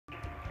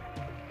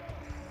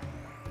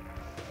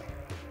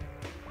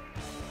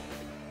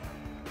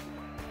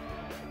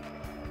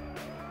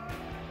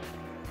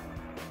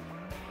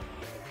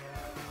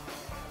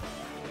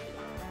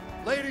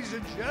Ladies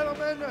and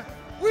gentlemen,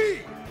 we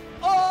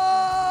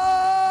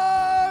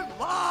are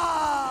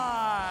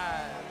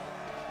live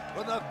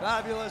from the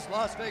fabulous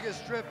Las Vegas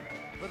Strip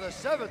for the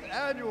 7th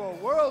Annual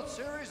World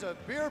Series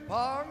of Beer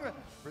Pong,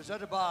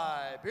 presented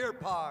by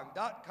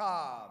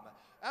beerpong.com.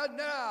 And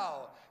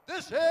now,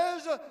 this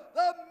is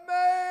the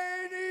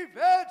main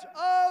event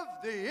of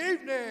the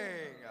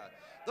evening.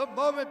 The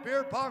moment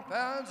beer pong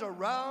fans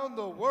around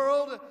the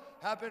world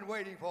have been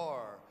waiting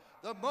for.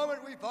 The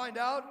moment we find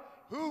out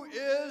who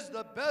is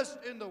the best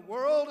in the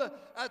world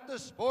at the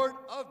sport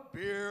of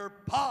beer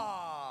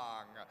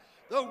pong.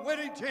 The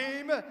winning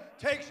team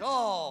takes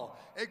all,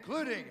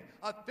 including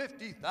a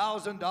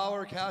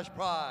 $50,000 cash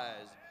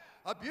prize,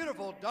 a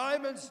beautiful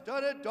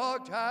diamond-studded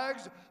dog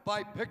tags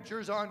by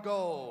Pictures on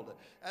Gold,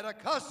 and a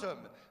custom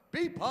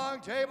beer pong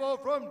table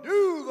from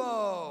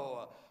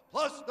Nuvo,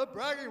 plus the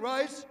bragging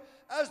rights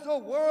as the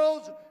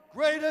world's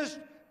greatest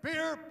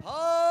beer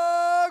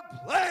pong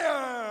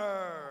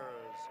players.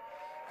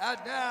 And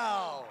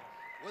now,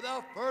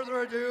 without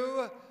further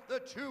ado, the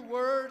two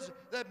words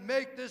that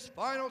make this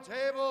final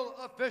table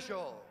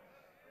official.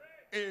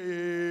 It's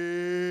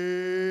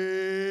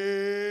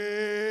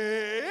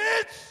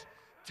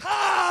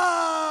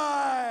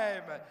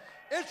time!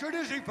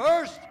 Introducing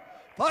first,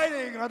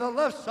 fighting on the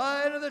left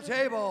side of the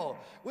table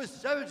with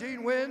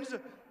 17 wins,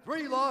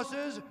 3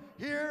 losses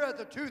here at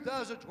the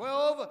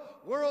 2012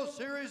 World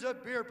Series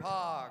of Beer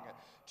Pong.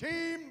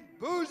 Team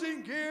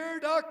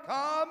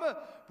BoozingGear.com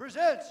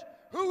presents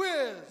who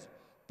is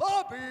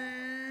Bobby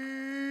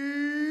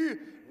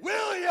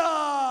Williams,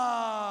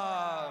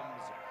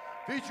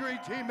 featuring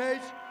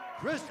teammates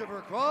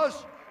Christopher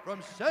Cross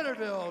from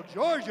Centerville,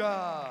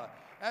 Georgia,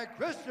 and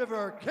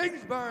Christopher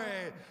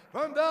Kingsbury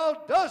from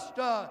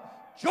Valdosta,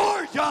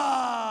 Georgia.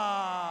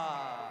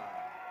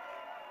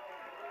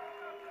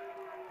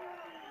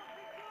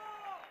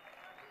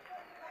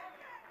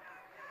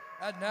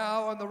 And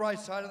now on the right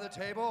side of the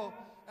table,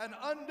 and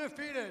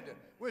undefeated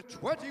with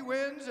 20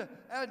 wins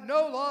and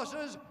no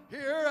losses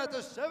here at the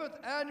 7th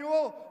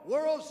Annual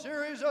World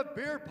Series of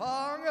Beer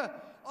Pong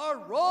are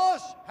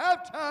Ross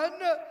Hampton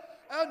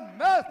and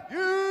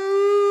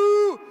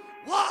Matthew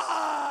White.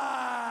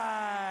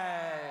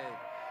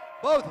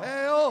 Both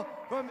hail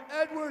from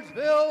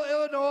Edwardsville,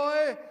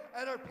 Illinois,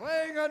 and are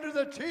playing under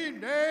the team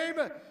name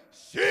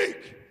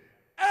Seek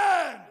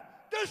and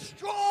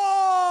Destroy.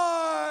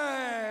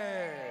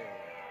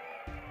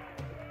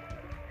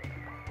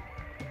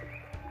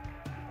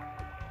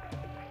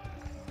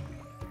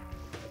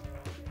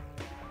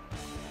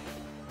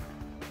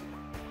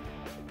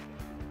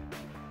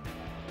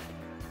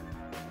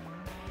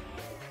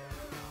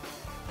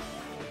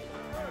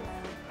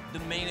 The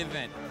main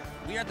event.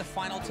 We are at the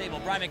final table.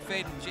 Brian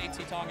McFadden,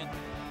 JT Tongan,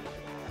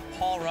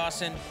 Paul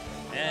Rawson,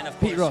 and of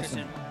course, Pete Rawson.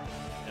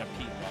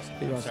 Pete Rawson.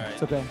 Pete Rawson. Sorry,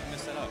 It's okay. I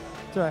messed that up.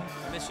 It's all right.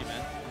 I miss you,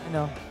 man. I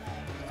know.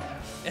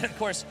 And of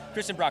course,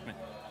 Kristen Brockman.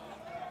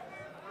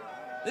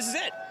 This is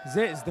it. This is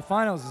it. It's the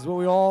finals. This is what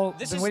we all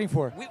been waiting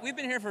for. We've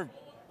been here for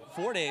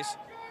 4 days.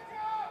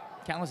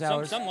 Countless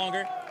hours. Some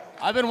longer.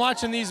 I've been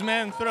watching these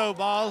men throw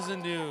balls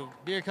into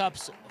beer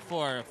cups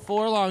for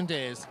 4 long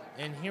days,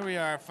 and here we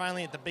are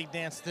finally at the big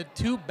dance. The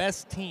 2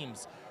 best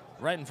teams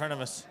right in front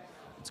of us.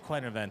 It's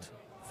quite an event.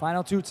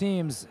 Final 2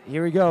 teams.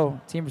 Here we go.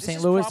 Team from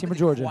St. Louis, team from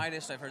Georgia. This is probably the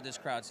quietest I've heard this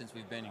crowd since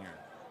we've been here.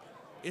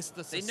 It's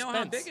the suspense. They know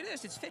how big it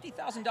is. It's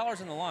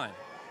 $50,000 on the line.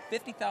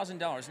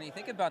 $50,000. And you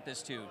think about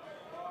this, too.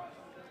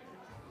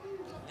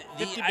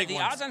 The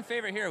odds-on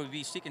favorite here would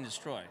be Seek and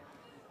Destroy.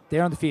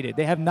 They're undefeated.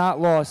 They have not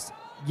lost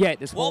yet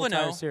this whole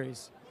entire 12-0.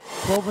 series.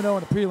 12-0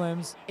 in the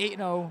prelims,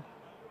 8-0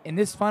 in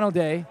this final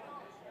day.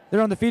 They're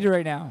undefeated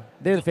right now.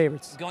 They're the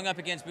favorites. Going up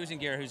against Boozing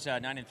Gear, who's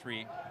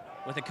 9-3,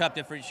 with a cup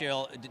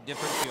differential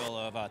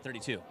of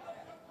 32.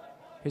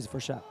 Here's the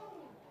first shot.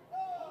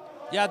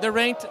 Yeah, they're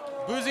ranked.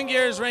 Boozing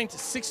Gear is ranked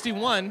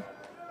 61,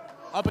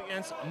 up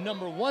against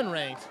 #1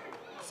 ranked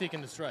Seek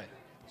and Destroy.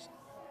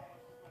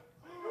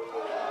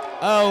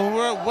 Oh,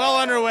 we're well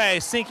underway.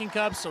 Sinking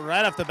cups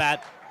right off the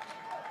bat.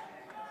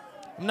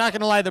 I'm not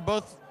gonna lie, they're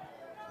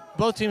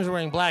both teams are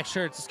wearing black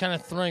shirts. It's kind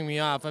of throwing me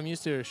off. I'm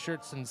used to a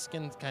shirts and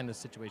skins kind of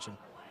situation.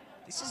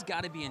 This has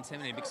got to be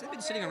intimidating because they've been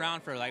sitting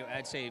around for, like,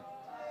 I'd say,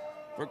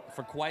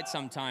 for quite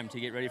some time to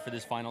get ready for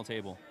this final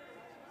table.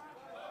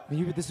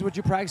 This is what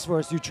you practice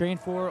for. So you train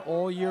for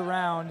all year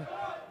round.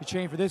 You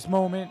train for this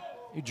moment.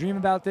 You dream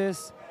about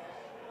this.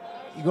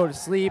 You go to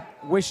sleep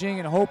wishing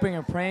and hoping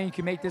and praying you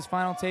can make this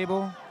final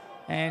table.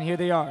 And here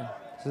they are.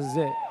 This is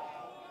it.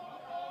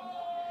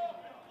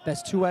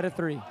 That's 2 out of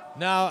 3.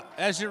 Now,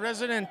 as your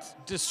resident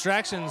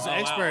distractions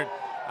expert,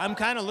 I'm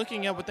kind of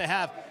looking at what they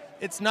have.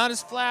 It's not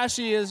as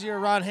flashy as your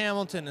Ron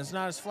Hamilton. It's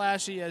not as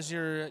flashy as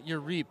your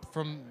Reap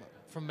from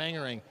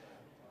Bangarang.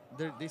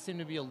 They seem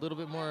to be a little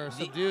bit more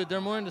subdued.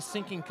 They're more into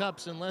sinking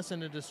cups and less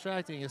into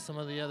distracting as some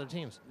of the other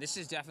teams.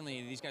 These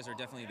guys are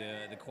definitely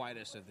the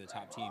quietest of the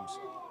top teams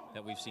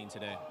that we've seen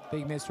today.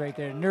 Big miss right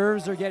there.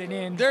 Nerves are getting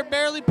in. They're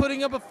barely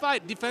putting up a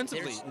fight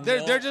defensively.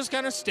 They're just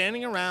kind of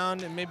standing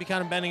around and maybe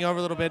kind of bending over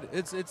a little bit.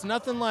 It's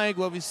nothing like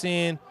what we've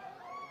seen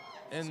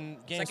in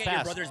games it's like past.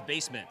 at your brother's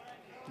basement.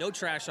 No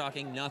trash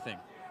talking, nothing.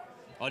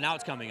 Oh, now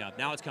it's coming up.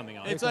 Now it's coming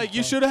on. It's like,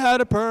 you should have had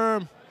a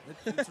perm.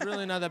 It's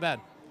really not that bad.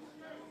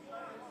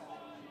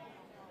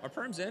 Are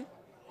perms in?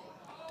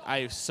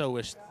 I so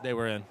wish they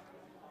were in.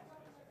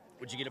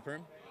 Would you get a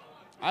perm?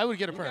 I would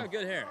get a You perm. got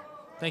good hair.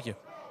 Thank you.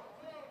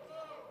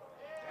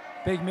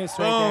 Big miss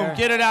Boom, right there.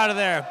 get it out of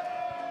there.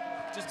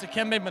 Just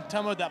Dikembe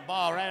Mutombo that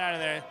ball right out of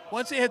there.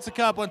 Once it hits the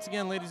cup, once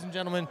again, ladies and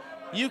gentlemen,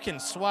 you can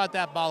swat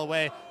that ball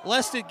away,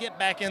 lest it get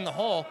back in the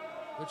hole,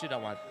 which you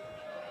don't want.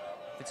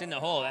 If it's in the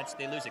hole,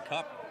 they lose a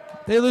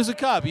cup. They lose a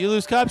cup. You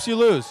lose cups, you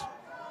lose.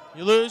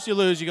 You lose,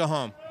 you go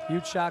home.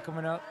 Huge shot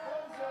coming up.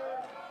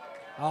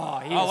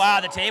 Oh, Oh, wow,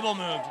 the table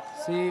moved.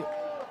 See,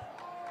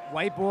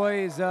 White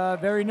Boy is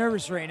very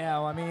nervous right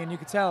now. I mean, you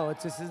can tell.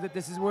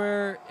 This is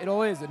where it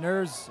all is. The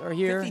nerves are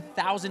here.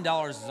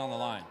 $50,000 is on the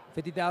line.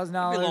 $50,000.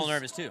 I'd be a little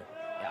nervous, too.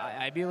 Yeah,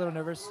 I'd be a little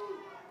nervous.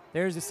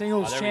 There's the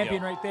singles there we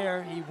champion go. right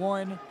there. He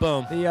won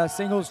Boom. the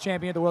singles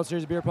champion at the World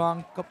Series of Beer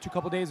Pong a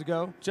couple days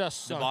ago.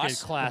 Just The so boss? good,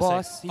 The classic.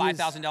 boss. He is-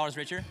 $5,000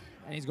 richer.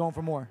 And he's going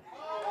for more.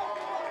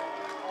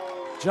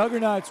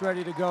 Juggernaut's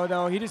ready to go,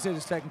 though. He just hit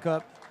his second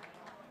cup.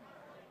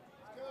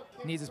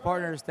 He needs his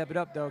partner to step it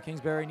up, though.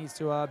 Kingsbury needs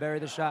to bury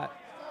the shot.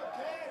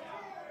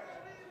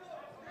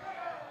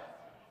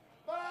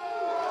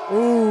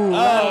 Ooh,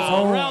 rattles Oh,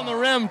 home. around the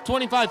rim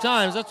 25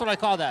 times. That's what I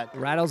call that.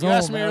 Rattles You home.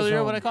 asked me rattles earlier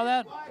home. what I call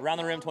that? Around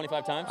the rim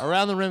 25 times.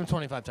 Around the rim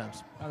 25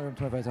 times. Round the rim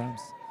 25 times.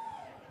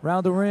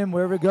 Round the rim,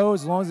 wherever it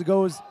goes, as long as it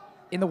goes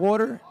in the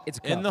water, it's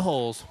a cup. In the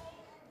holes.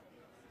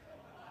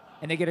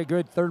 And they get a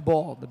good third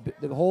ball.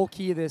 The whole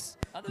key of this,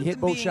 Other you hit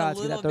than both being shots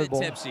a with that little third bit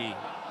ball. tipsy,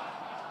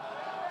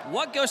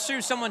 what goes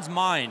through someone's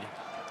mind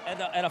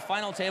at a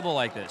final table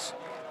like this?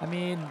 I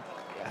mean,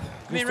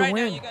 I mean, just to right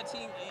now win. you got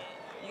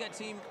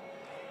team.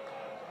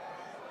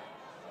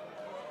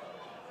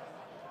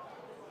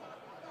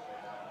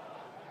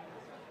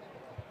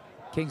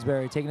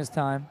 Kingsbury taking his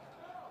time.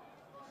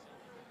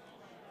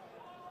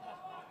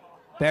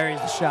 Buries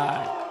the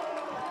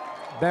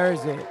shot.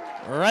 Buries it.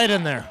 Right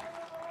in there.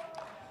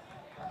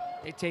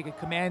 They take a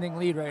commanding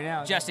lead right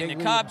now. Adjusting the Big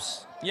lead.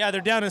 cups. Yeah,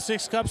 they're down to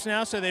 6 cups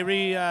now, so they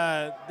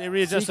readjust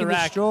Seek the and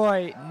rack.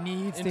 Destroy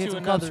needs to hit into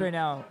some cups another- right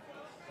now.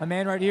 My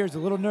man right here is a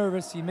little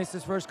nervous. He missed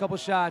his first couple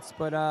shots,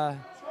 but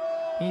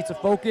he needs to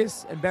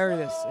focus and bury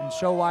this and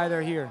show why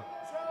they're here.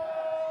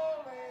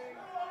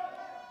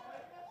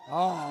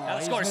 Oh, Now the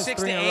he's score is missed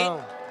 6 three to in a 8.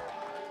 row.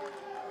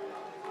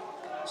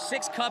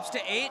 6 cups to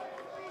 8.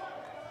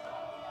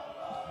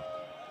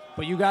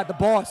 But you got the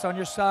boss on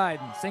your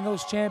side,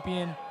 singles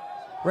champion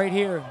right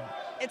here.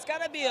 It's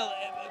got to be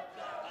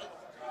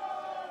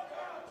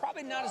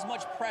probably not as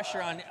much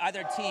pressure on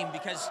either team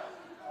because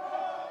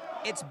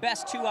it's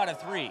best 2 out of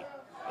 3.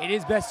 It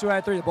is best 2 out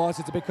of 3. The boss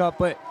hits a big cup,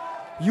 but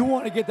you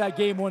want to get that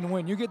game 1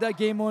 win. You get that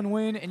game 1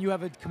 win, and you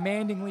have a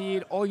commanding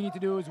lead. All you need to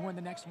do is win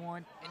the next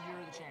one, and you're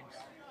the champs.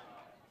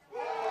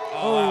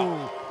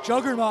 Oh,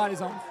 Juggernaut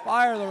is on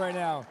fire right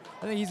now.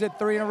 I think he's at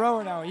 3 in a row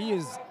right now. He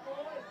is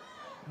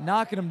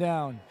knocking him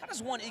down. How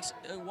does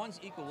one's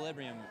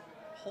equilibrium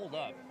hold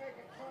up?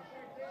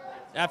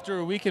 After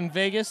a week in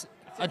Vegas,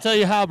 I'll tell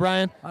you how,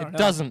 Brian. I It don't know.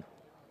 doesn't.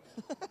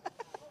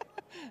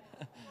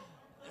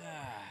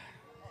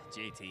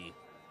 JT.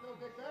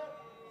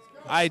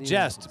 I see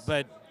jest,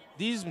 but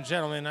these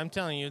gentlemen, I'm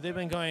telling you, they've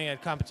been going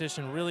at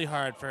competition really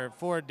hard for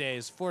 4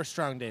 days, 4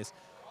 strong days.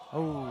 Oh,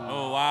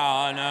 Oh,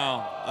 wow, oh,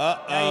 no.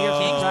 Uh-oh.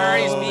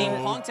 Kingsbury is being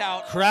punked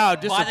out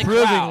Crowd by the crowd.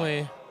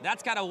 disapprovingly.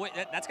 That's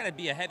gotta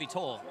be a heavy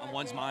toll on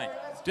one's mind.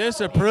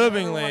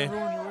 Disapprovingly.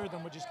 Everyone ruin your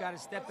rhythm, but just got to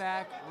step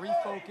back,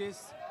 refocus.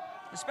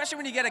 Especially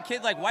when you get a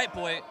kid like White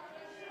Boy.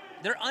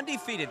 They're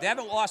undefeated. They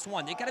haven't lost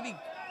one. They gotta be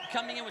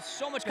coming in with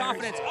so much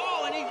confidence.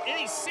 Oh, and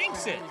he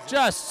sinks it.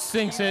 Just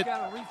sinks He's it.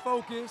 got to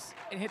refocus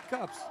and hit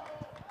cups.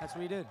 That's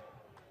what he did.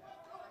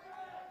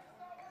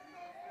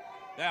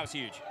 That was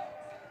huge.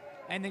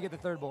 And they get the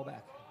third ball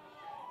back.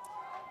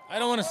 I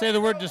don't want to say the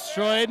word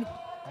destroyed,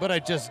 but I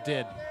just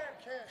did.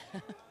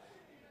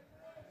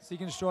 Seek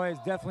and Destroy is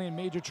definitely in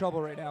major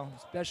trouble right now,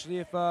 especially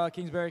if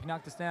Kingsbury can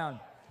knock this down.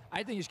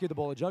 I think you should give the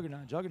ball to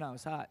Juggernaut. Juggernaut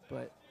was hot,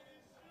 but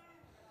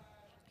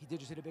he did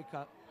just hit a big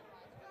cup.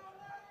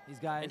 These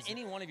guys, And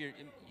any one of your,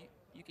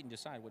 you can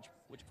decide which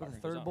for the partner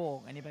goes third up.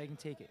 ball, anybody can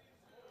take it.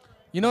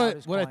 You know Crowd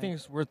is what I quiet. think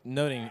is worth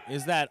noting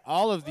is that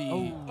all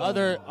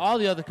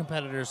the other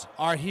competitors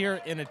are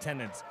here in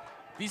attendance.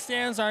 These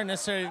stands aren't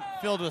necessarily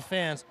filled with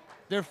fans;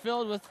 they're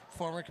filled with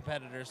former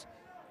competitors,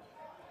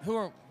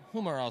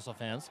 whom are also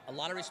fans. A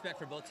lot of respect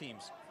for both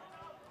teams.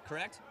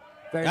 Correct?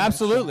 Very much so.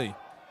 Absolutely.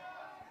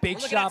 Big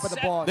We're looking shot at by the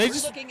se- boss. They We're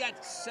just- looking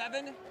at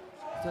 7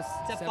 Just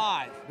to seven-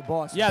 5. The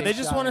boss. Yeah, big they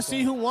just shot want to right see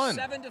there. who won.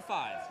 7 to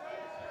 5.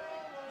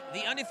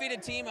 The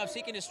undefeated team of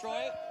Seek and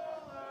Destroy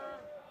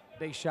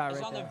Big shot is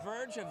right on the there.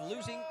 verge of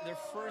losing their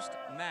first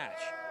match.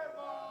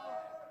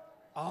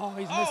 Oh,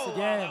 he's missed Oh, wow,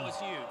 again. that was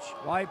huge.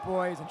 White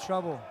Boy is in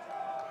trouble.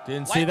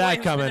 Didn't White see Boy, that who's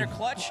been coming. their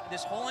clutch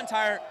this whole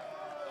entire.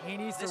 He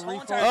needs This to whole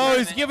refocus. entire Oh,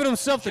 he's tournament giving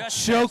himself the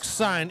just choke missed.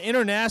 sign,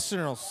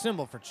 international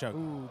symbol for choke.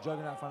 Ooh,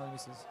 Juggernaut finally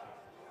misses.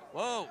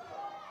 Whoa.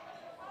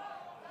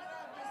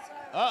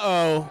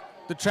 Uh-oh.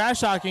 the trash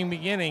talking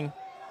beginning.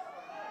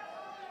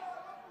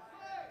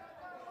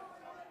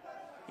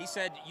 He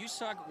said, "You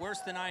suck worse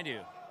than I do."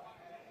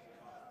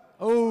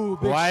 Oh,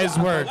 big Wise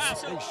shot. words. Wow,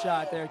 so- Big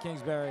shot there,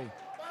 Kingsbury.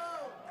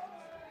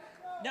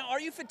 Now, are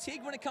you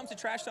fatigued when it comes to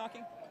trash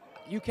talking?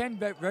 You can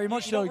very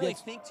much You so don't really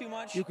get. think too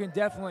much. You can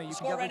definitely. The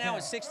score right now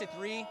is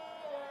 6-3.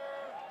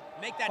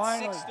 Make that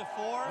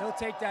 6-4. He'll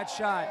take that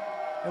shot.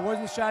 It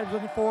wasn't the shot he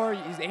was looking for.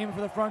 He's aiming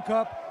for the front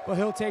cup, but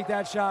he'll take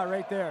that shot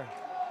right there.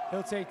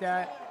 He'll take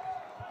that,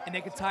 and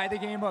they can tie the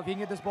game up. If he can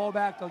get this ball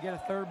back, they'll get a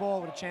third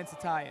ball with a chance to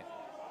tie it.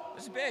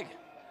 This is big.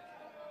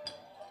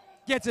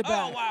 Gets it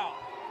back. Oh, wow.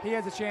 He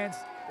has a chance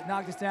to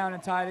knock this down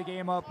and tie the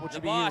game up, which The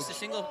would be boss,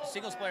 huge. the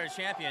singles player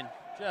champion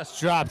Just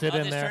dropped it of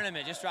in this there.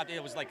 tournament, just dropped it.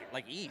 It was like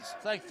ease.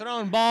 It's like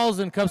throwing balls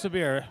in cups of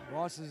beer.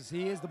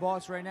 He is the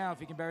boss right now if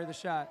he can bury the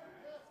shot.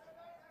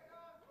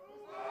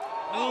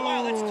 Oh,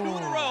 wow, that's 2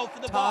 in a row for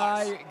the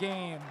boss. Tie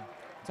game.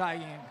 Tie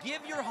game.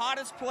 Give your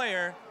hottest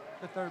player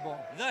The third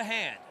ball. the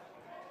hand.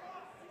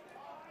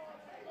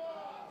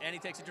 And he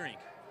takes a drink.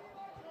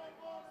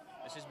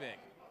 This is big.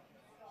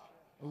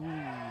 Ooh.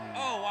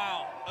 Oh,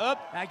 wow.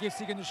 Up. That gives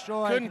Seek and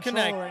Destroy Couldn't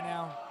control connect. right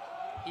now.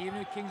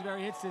 Even if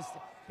Kingsbury hits this,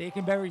 they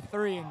can bury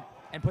 3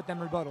 and put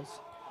them in rebuttals.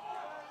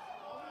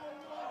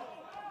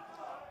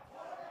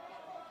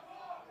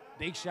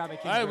 Big shot by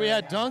Kingsbury. All right, we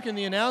had now. Duncan,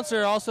 the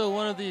announcer, also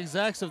one of the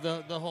execs of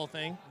the whole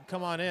thing.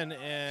 Come on in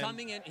and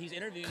Coming in, he's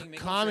interviewing, making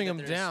calming sure him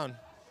that there's down.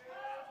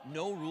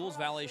 no rules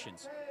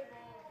violations.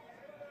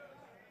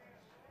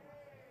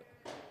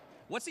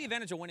 What's the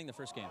advantage of winning the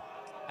first game?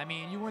 I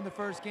mean, you win the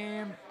first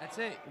game, that's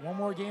it. One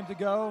more game to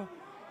go,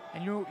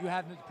 and you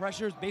have the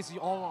pressure's basically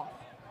all off.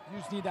 You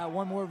just need that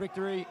one more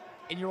victory,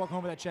 and you're walking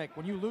home with that check.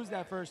 When you lose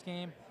that first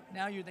game,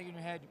 now you're thinking in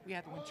your head, we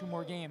have to win 2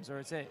 more games, or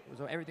it's it.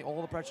 So everything,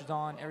 all the pressure's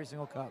on, every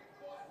single cup.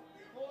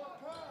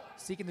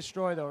 Seek and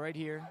Destroy, though, right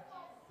here.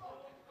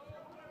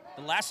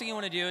 The last thing you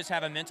want to do is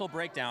have a mental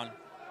breakdown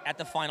at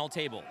the final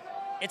table.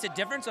 It's a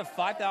difference of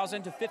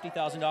 $5,000 to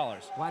 $50,000.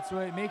 Well, that's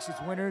what it makes.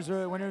 It's winners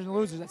and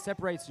losers that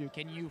separates you.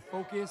 Can you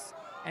focus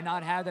and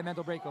not have that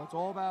mental breakdown?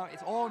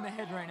 It's all in the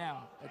head right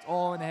now. It's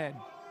all in the head.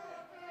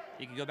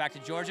 You can go back to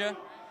Georgia,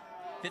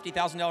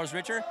 $50,000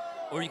 richer,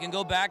 or you can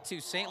go back to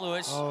St.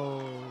 Louis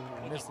Oh,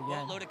 with missed a again.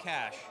 boatload of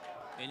cash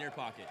in your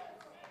pocket.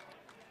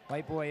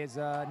 White Boy is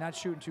not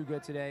shooting too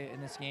good today in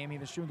this game. He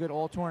was shooting good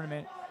all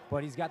tournament,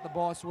 but he's got the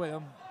boss with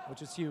him,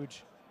 which is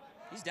huge.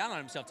 He's down on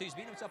himself, too. He's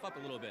beating himself up a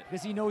little bit.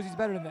 Because he knows he's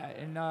better than that,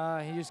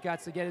 and he just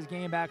got to get his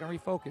game back and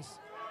refocus.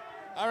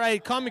 All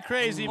right, call me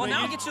crazy. Well, but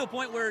now you- it gets to a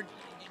point where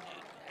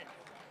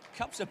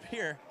cups of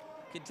beer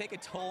can take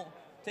its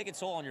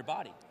toll on your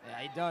body. Yeah,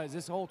 he does.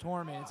 This whole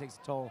tournament, it takes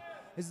a toll.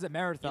 This is a You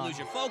marathon. lose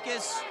your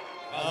focus.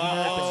 Oh,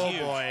 that was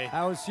huge. boy.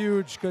 That was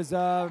huge because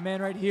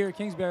man right here,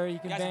 Kingsbury, he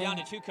can You guys are bang. down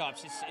to 2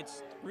 cups.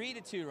 It's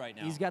 3-2 right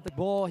now. He's got the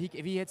ball. If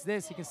he hits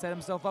this, he can set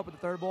himself up with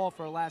the third ball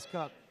for a last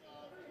cup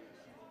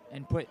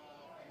and put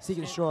Seek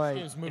and Destroy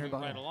Game's in moving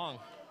rebuttal. right along.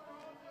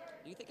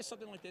 Do you think it's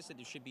something like this that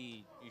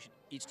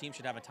each team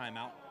should have a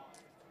timeout?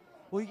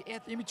 Well,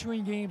 in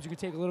between games, you can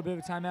take a little bit of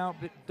a timeout,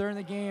 but during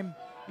the game,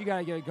 you got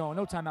to get it going.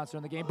 No timeouts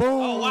during the game. Boom!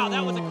 Oh, wow,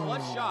 that was a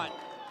clutch shot.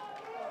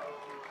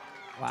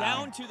 Wow.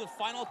 Down to the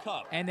final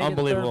cup. And they get the third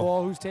Unbelievable.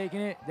 ball. Who's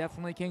taking it?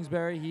 Definitely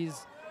Kingsbury.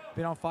 He's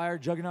been on fire.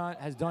 Juggernaut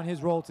has done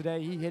his role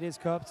today. He hit his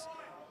cups.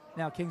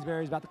 Now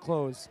Kingsbury's about to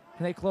close.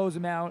 Can they close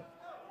him out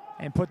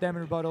and put them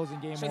in rebuttals in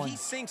game So one? he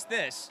sinks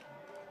this.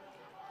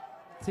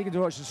 Seek and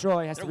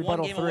Destroy has They're to one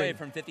rebuttal game 3. away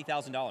from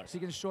 $50,000.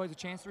 Seek and Destroy has a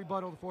chance to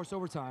rebuttal to force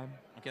overtime,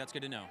 Okay, that's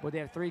good to know. but they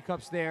have 3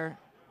 cups there.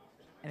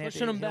 And they have to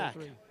Pushing him hit all back.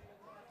 3.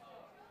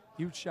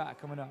 Huge shot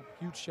coming up.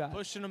 Huge shot.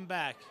 Pushing him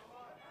back.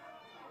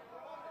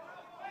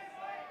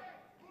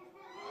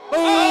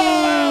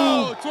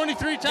 Oh!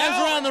 23 times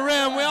No. around the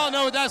rim. We all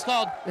know what that's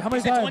called. How He many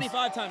said times?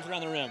 25 times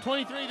around the rim.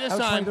 23 this That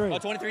was time. 23. Oh,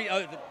 23? Oh,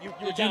 you were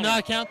Did you counting.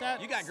 not count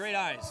that? You got great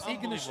eyes. Seek and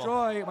Unbelievable.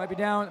 Destroy might be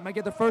down. Might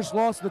get the first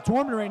loss of the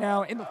tournament right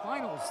now in the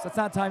finals. That's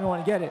not the time you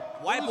want to get it.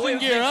 White Losing Boy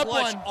has gear, been up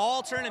clutch one.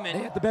 all tournament.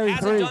 They have to bury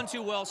Hasn't 3. done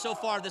too well so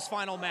far this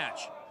final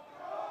match.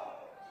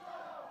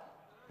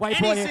 White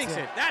And Boy he hits sinks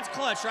it. That's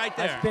clutch right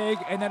there. That's big,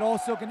 and that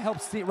also can help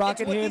It's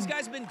rocket what him, these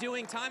guys have been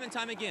doing time and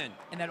time again.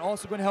 and that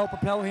also going to help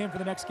propel him for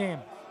the next game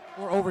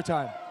or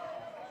overtime.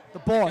 The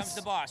comes boss.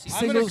 the boss. He's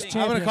Singles I'm I'm going to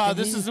champion. call Can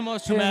this he is the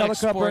most hit another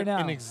dramatic cup sport right now?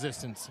 in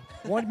existence.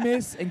 One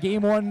miss, and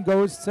game 1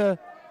 goes to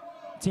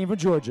team from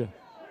Georgia.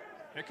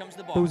 Here comes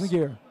the boss. Booze and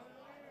gear.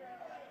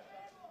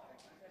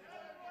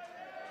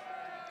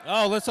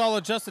 Oh, let's all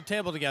adjust the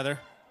table together.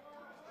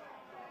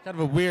 Kind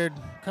of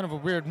a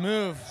weird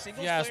move, if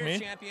Singles you ask player me.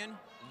 champion,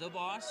 the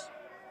boss.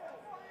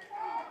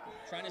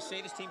 Trying to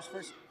save his team's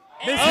first.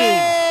 Game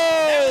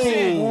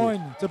Missing.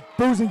 1 to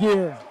Booze and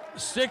gear.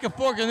 Stick a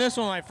fork in this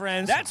one, my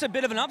friends. That's a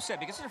bit of an upset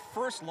because it's their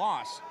first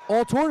loss.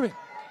 All tournament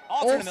All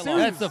All tournament series.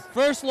 loss. That's the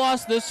first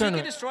loss this Seek and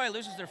tournament. Destroy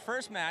loses their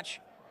first match.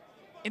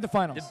 in the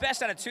finals. The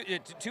best out of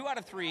 2 out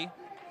of 3.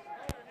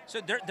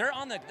 So they're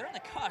on the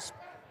cusp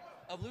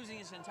of losing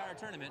this entire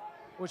tournament.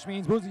 Which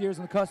means Booze and gear is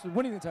on the cusp of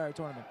winning the entire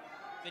tournament.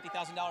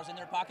 $50,000 in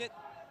their pocket.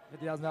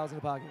 $50,000 in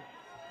the pocket.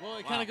 Well,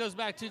 it kind of goes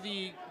back to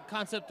the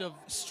concept of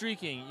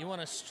streaking. You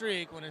want to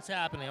streak when it's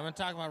happening. I'm not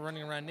talking about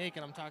running around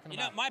naked. I'm talking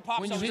about my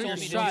pops when you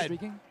always hit told your me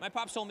stride. my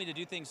pops told me to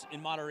do things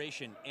in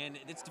moderation, and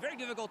it's very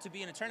difficult to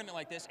be in a tournament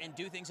like this and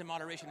do things in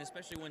moderation,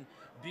 especially when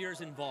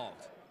beer's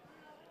involved.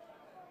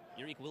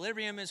 Your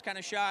equilibrium is kind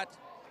of shot.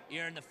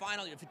 You're in the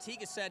final. Your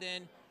fatigue is set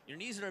in. Your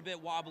knees are a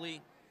bit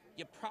wobbly.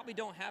 You probably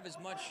don't have as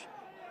much.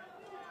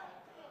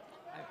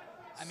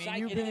 I mean,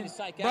 you've been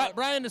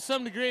Brian to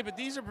some degree, but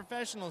these are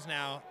professionals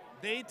now.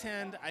 They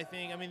tend, I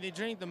think, they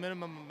drink the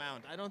minimum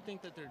amount. I don't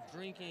think that they're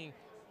drinking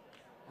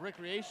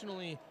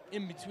recreationally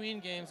in between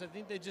games. I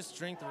think they just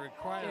drink the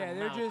required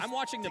amount. I'm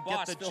watching the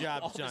boss get the fill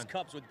job all done. his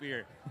cups with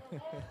beer.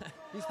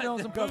 He's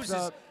filling some cups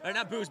up. Or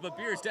not booze, but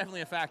beer is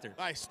definitely a factor.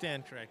 I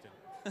stand corrected.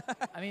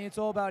 I mean, it's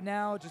all about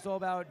now. It's just all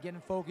about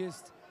getting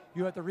focused.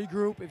 You have to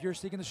regroup if you're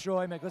seeking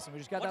destroy. Like, listen, we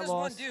just got that loss.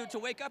 What does one do to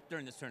wake up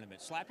during this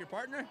tournament? Slap your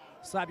partner?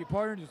 Slap your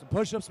partner, do some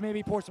push-ups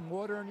maybe, pour some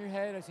water on your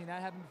head. I've seen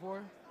that happen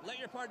before. Let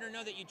your partner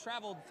know that you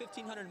traveled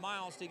 1,500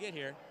 miles to get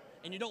here,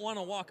 and you don't want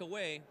to walk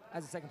away.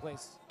 As a second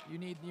place.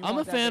 I'm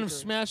a fan of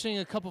smashing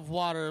a cup of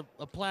water,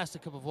 a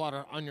plastic cup of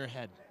water, on your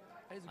head.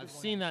 I've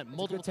seen that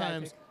multiple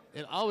times.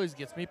 It always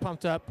gets me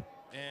pumped up,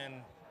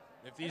 and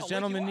if these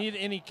gentlemen need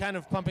any kind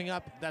of pumping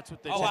up, that's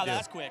what they should do. Oh, wow,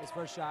 that's quick. His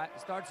first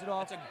shot. Starts it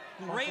off. That's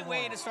a great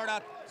way to start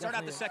out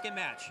the second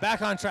match.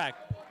 Back on track.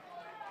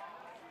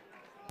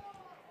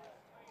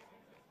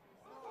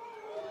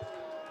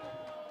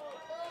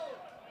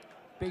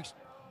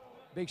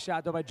 Big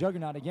shot, though, by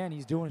Juggernaut. Again,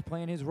 he's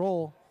playing his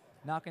role,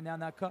 knocking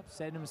down that cup,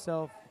 setting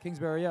himself,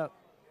 Kingsbury up.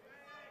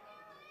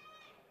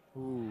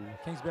 Ooh,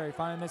 Kingsbury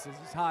finally misses.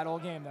 He's hot all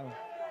game, though.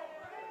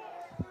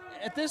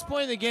 At this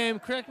point in the game,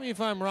 correct me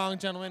if I'm wrong,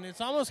 gentlemen, it's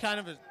almost kind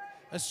of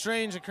a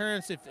strange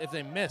occurrence if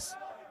they miss.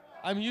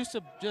 I'm used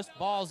to just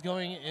balls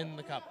going in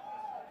the cup.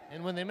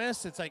 And when they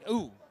miss, it's like,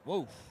 ooh,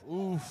 whoa,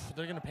 oof,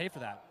 they're going to pay for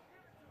that.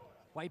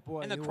 White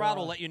boy. And the crowd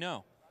will let you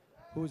know.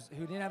 Who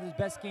didn't have his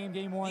best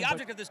game one. The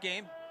object of this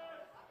game.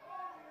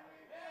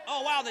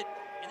 Oh, wow,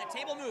 and the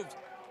table moved.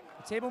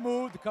 The table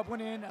moved, the cup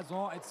went in.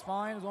 It's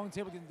fine as long as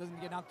the table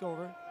doesn't get knocked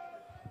over.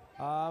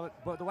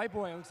 But the white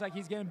boy, it looks like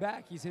he's getting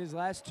back. He's hit his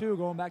last two,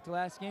 going back to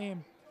last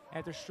game,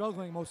 after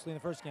struggling mostly in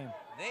the first game.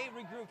 They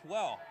regrouped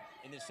well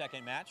in this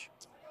second match.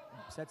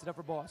 Sets it up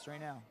for Boss right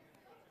now.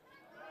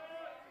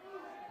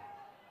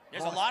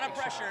 There's a lot of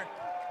pressure.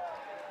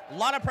 A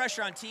lot of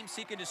pressure on Team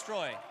Seek and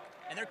Destroy,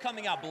 and they're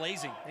coming out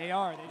blazing. They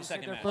are. They just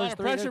hit their a lot of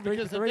pressure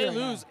because if they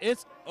lose,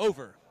 it's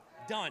over.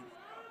 Done.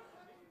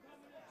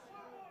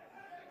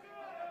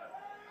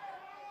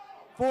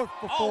 4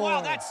 for 4. Oh,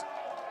 wow,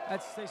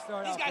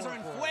 these guys are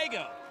in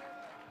fuego.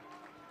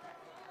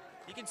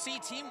 You can see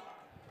Team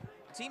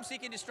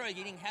Seek and Destroy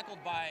getting heckled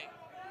by...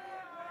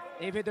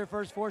 They've hit their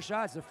first 4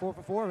 shots. They're 4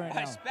 for 4 right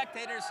now.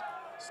 Spectators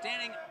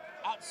standing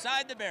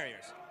outside the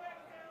barriers.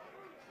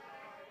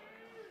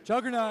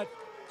 Juggernaut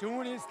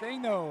doing his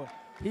thing, though.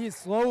 He's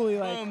slowly,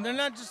 like... they're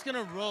not just going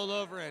to roll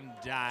over and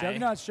die.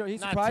 Juggernaut's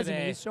he's surprising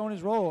me. He's showing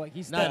his role. Like,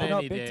 he's stepping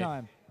up big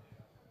time.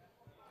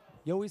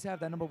 You always have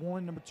that number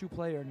 1, number 2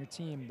 player on your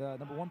team. The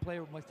number 1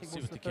 player must take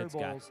most of the third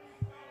balls.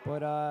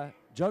 But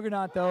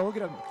Juggernaut, though, look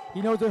at him.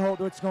 He knows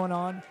what's going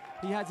on.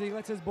 He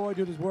lets his boy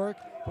do his work,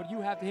 but you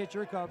have to hit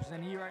your cups,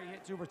 and he already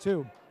hit 2 for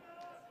 2.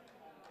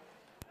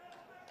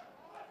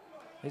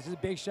 This is a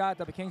big shot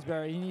up at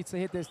Kingsbury. He needs to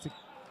hit this to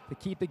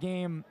keep the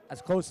game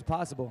as close as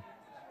possible.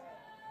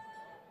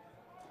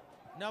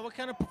 Now, what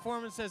kind of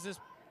performance has this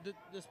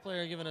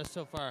player given us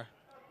so far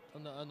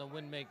on the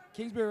win make?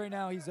 Kingsbury right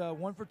now, he's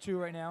 1 for 2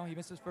 right now. He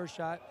missed his first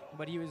shot,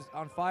 but he was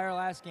on fire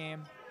last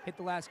game. Hit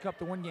the last cup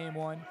to win game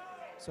 1.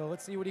 So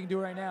let's see what he can do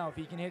right now. If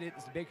he can hit it,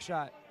 it's a big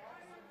shot.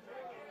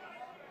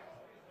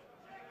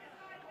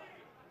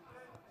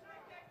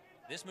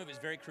 This move is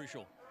very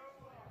crucial.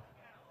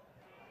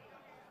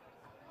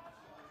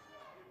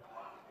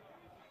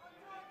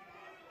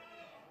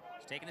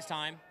 He's taking his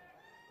time.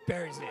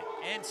 Buries it.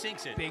 And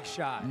sinks it. Big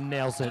shot.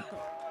 Nails it.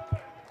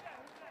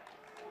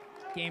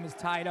 Game is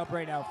tied up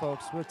right now,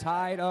 folks. We're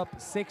tied up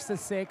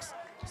 6-6.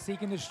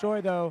 Seek and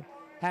Destroy, though,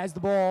 has the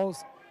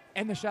balls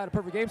and the shot. A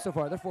perfect game so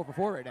far. They're 4 for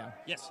 4 right now.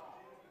 Yes.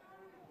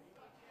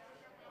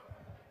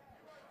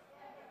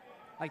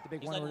 Like the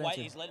big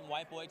He's letting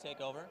White Boy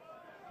take over.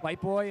 White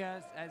Boy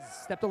has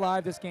stepped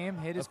alive this game,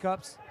 hit his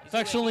cups.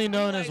 Affectionately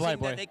known as White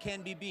Boy. That they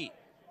can be beat.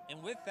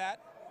 And with that,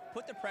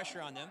 put the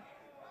pressure on them.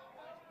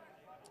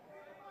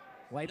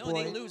 White Boy.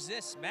 Boy. They lose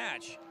this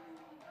match,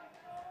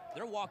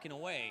 they're walking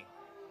away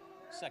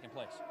second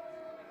place.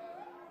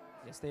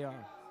 Yes, they are.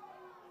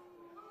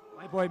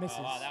 White Boy misses.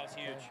 Oh, wow, that was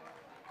huge.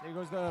 There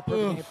goes the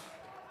perfect game.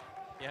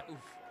 Yeah, oof.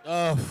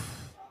 Oh,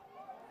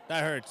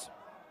 that hurts.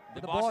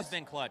 The boss has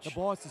been clutch. The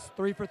boss is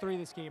 3 for 3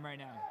 this game right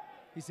now.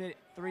 He's hit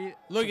 3.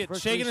 Look at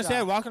shaking his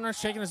head, walking around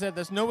shaking his head.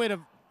 There's no way to.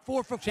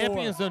 4 for 4.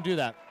 Champions don't do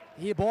that.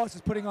 Boss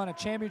is putting on a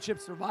championship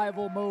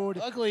survival mode.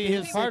 Luckily,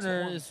 his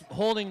partner is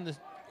holding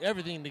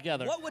everything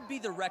together. What would be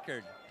the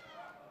record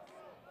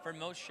for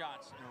most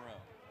shots in a row?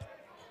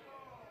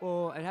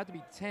 Well, it'd have to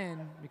be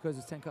 10 because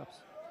it's 10 cups.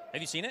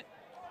 Have you seen it?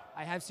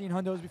 I have seen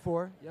hundos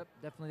before. Yep,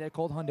 definitely. They're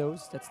called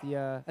hundos. That's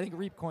the, I think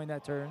Reap coined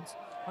that terms.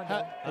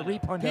 Hundo.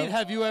 Reap hundo. Pete,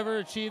 have you ever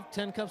achieved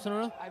 10 cups in a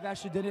row? I've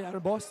actually did it out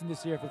of Boston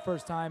this year for the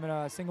first time in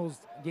a singles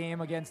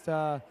game against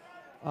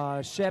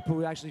Shep,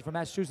 who actually from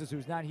Massachusetts,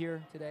 who's not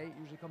here today.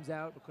 Usually comes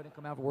out, but couldn't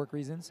come out for work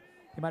reasons.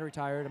 He might have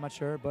retired, I'm not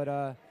sure. But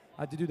I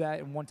had to do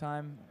that in one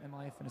time in my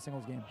life in a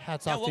singles game.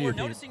 Hats now, off what to you, we're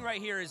Pete. noticing right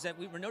here is that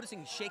we're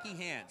noticing shaky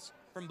hands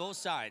from both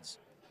sides.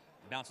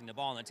 Bouncing the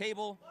ball on the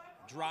table,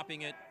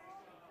 dropping it.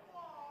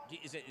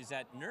 Is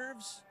that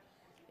nerves?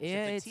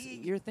 Yeah, Is it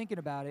fatigue? you're thinking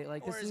about it.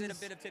 Like, Or this is it a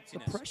bit of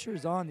tipsiness? The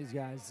pressure's on these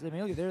guys. I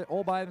mean, look, they're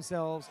all by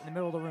themselves in the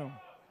middle of the room.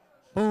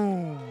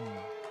 Boom.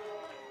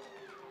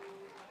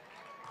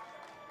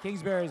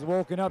 Kingsbury's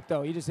woken up,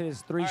 though. He just hit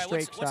his three All right,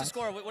 straight shots. what's the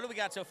score? What do we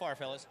got so far,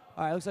 fellas?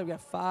 All right, looks like we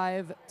got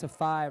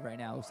 5-5 right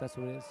now. Looks that's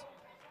what it is.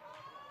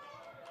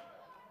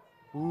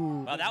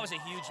 Ooh. Wow, that was a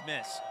huge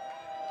miss.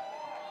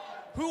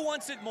 Who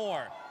wants it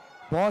more?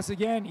 Boss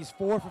again. He's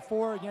 4 for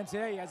 4 against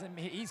today.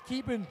 He's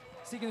keeping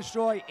Seek and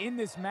Destroy in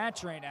this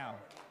match right now.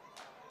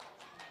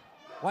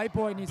 White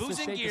Boy needs to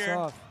shake this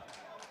off.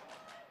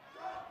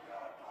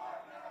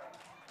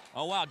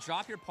 Oh, wow,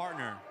 drop your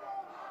partner.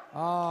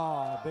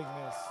 Oh, big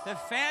miss. The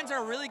fans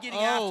are really getting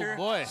after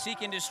boy.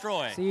 Seek and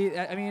Destroy. See,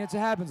 I mean, it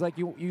happens. Like,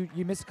 you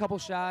miss a couple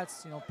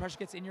shots. You know, pressure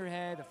gets in your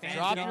head. The fans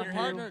Drop get your on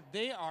partner.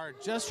 They are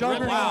just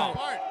Juggernaut. ripping Wow.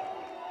 apart.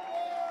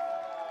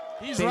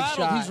 He's Big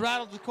rattled. shot. He's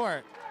rattled the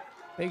court.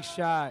 Big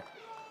shot.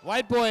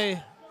 White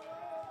Boy,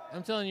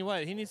 I'm telling you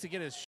what, he needs to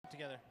get his shit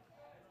together.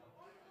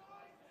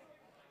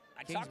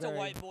 I talked to Kingsbury.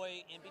 White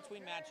Boy in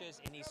between matches,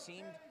 and he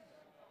seemed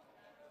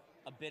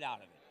a bit out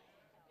of it.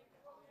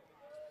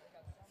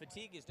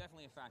 Fatigue is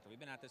definitely a factor. We've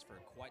been at this for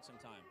quite some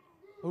time.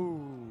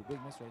 Ooh, big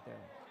miss right there.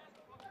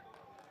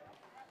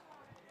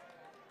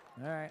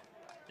 All right.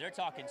 They're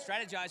talking,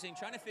 strategizing,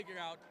 trying to figure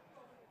out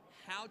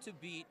how to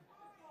beat.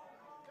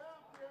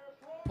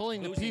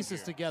 Pulling the Losing pieces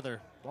here.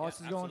 together. Boss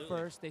Yeah, is going absolutely.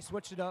 first. They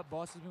switched it up.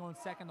 Boss has been going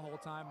second the whole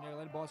time. They're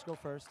letting Boss go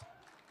first.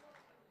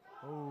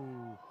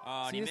 Ooh.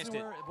 And See, he this is missed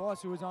it. where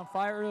Boss, who was on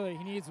fire early,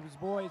 he needs his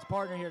boy, his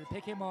partner here to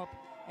pick him up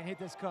and hit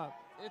this cup.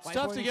 It's White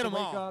tough Boy to needs get them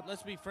wake all. up.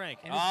 Let's be frank.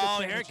 And it's the Oh,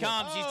 here it championship.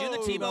 comes. He's doing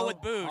the Tebow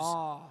with booze.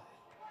 Oh,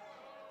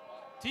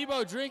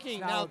 Tebow drinking,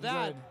 It's not now looking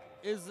that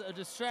good. is a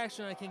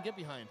distraction I can get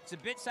behind. It's a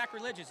bit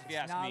sacrilegious, if you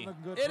ask not me.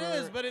 looking good It for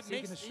is, but it Seek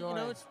and makes,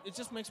 Destroy. it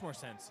just makes more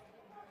sense.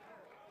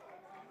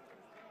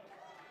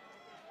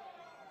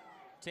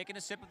 Taking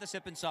a sip of the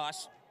sipping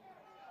sauce.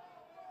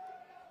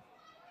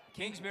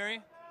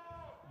 Kingsbury.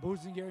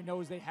 Boosinger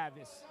knows they have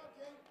this.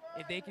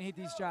 If they can hit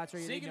these shots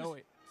right here, they know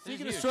it. Seek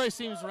and huge. Destroy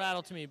seems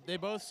rattled to me. They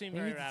both seem They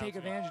very need to rattled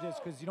take to me. advantage of this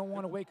because you don't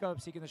want to wake up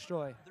Seek and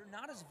Destroy. They're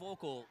not as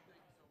vocal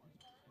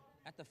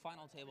at the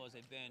final table as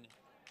they've been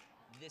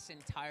this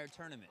entire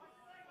tournament.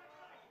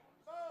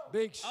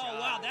 Big shot. Oh,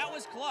 wow, that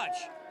was clutch.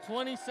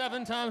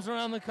 27 times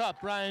around the cup,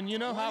 Brian. You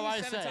know how I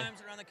 27 say.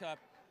 times around the cup,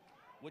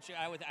 which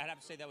I'd have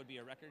to say that would be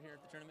a record here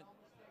at the tournament.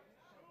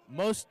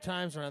 Most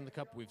times around the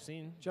cup we've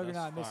seen.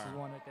 Juggernaut thus misses far.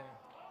 one right there.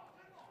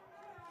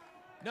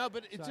 No,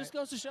 but it Sorry. just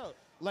goes to show.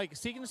 Like,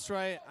 Seek and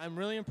Destroy, I'm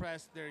really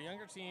impressed. They're a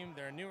younger team.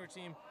 They're a newer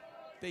team.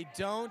 They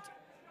don't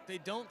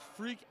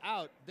freak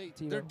out.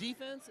 Their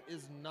defense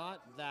is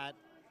not that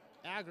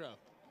aggro.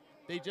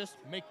 They just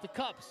make the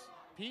cups.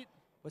 Pete?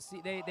 But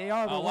see, they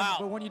are, Oh, wow.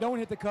 but when you don't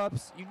hit the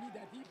cups, you need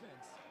that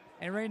defense.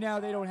 And right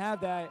now they don't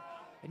have that,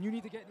 and you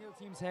need to get in the other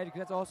team's head because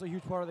that's also a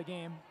huge part of the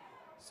game.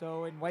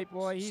 So in White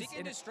Boy, he's Seek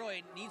and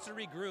Destroy needs to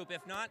regroup.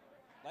 If not,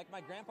 like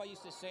my grandpa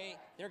used to say,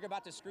 they're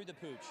about to screw the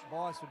pooch.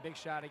 Boss with big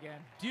shot again.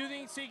 Do you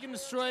think Seek and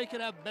Destroy could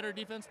have better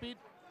defense, Pete?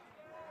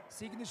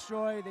 Seek and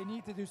Destroy, they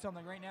need to do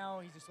something. Right now,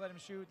 he's just letting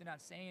him shoot. They're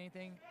not saying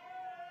anything.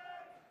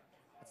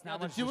 It's not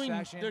much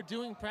distraction. They're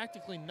doing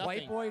practically nothing.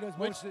 White Boy does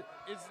which most of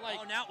It's like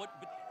Oh, now, but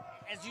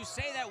as you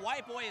say that,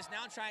 White Boy is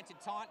now trying to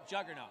taunt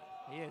Juggernaut.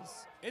 He is.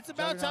 it's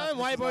about Juggernaut time missed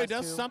White his Boy last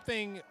does two.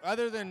 something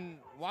other than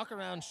walk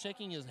around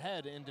shaking his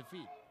head in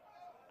defeat.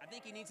 I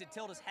think he needs to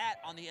tilt his hat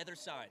on the other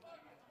side.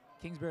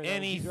 Kingsbury, though,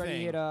 he's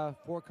already hit Anything.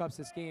 4 cups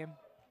this game.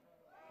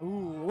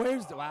 Ooh,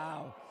 where's the,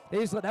 wow. They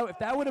just let that, if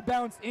that would have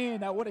bounced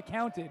in, that would have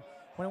counted.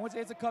 When once it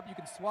hits a cup, you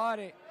can swat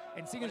it.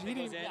 And Seek and What if it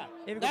he goes didn't.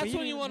 in? Yeah, That's he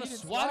when you didn't- wanna he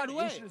didn't swat it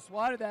away. He should have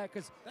swatted that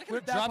because That if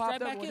could've that dropped popped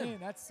right up back went in.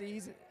 That's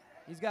he's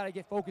got to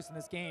get focused in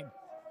this game.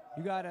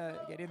 You got to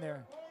get in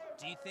there.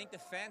 Do you think the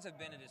fans have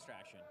been a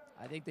distraction?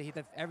 I think they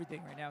hit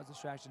everything right now is a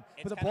distraction.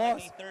 It's But the kinda like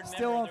boss the third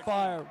still member on of their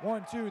fire. team.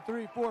 1, 2,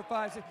 3, 4,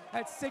 5, 6.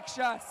 That's 6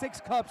 shots,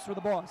 6 cups for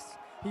the boss.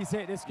 He's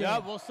hit this game. Yeah,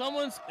 well,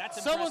 someone's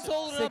That's holding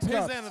impressive. up 6 his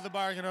cups. end of the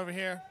bargain over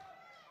here.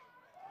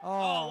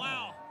 Oh,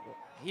 wow.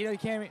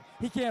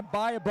 He can't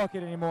buy a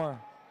bucket anymore.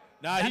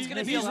 Nah, That's going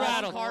to be a he's long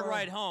rattled. card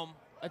ride home.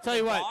 I tell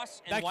you what,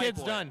 Boss and that White kid's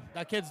Boy. done.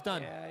 That kid's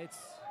done. Yeah, it's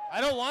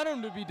I don't want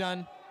him to be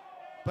done,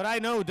 but I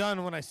know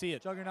done when I see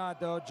it. Juggernaut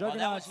though. Oh, that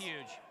Juggernaut. was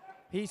huge.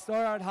 He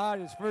started out hot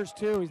his first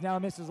 2. He's now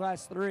missed his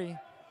last 3.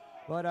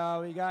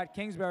 But we got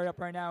Kingsbury up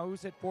right now,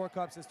 who's hit 4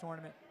 cups this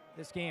tournament.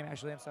 This game,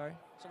 actually, I'm sorry.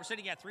 So we're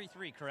sitting at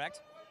 3-3,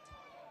 correct?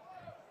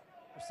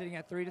 We're sitting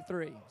at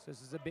 3-3. So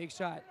this is a big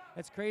shot.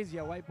 That's crazy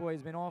how White Boy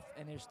has been off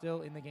and they're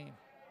still in the game.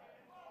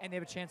 and they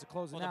have a chance of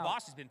closing Well, out. the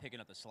boss has been picking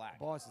up the slack.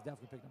 Boss is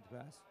definitely picking up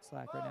the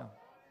slack right now.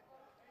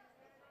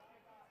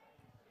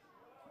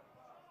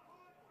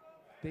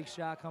 Big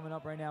shot coming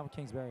up right now with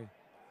Kingsbury.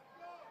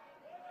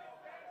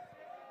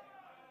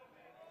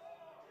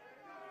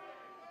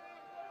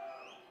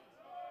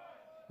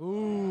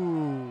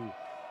 Ooh.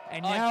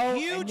 And now,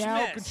 huge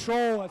miss.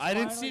 Control. I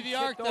didn't see the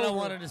arc that I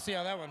wanted to see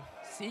on that one.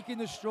 Seek and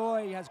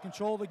Destroy has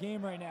control of the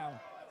game right now.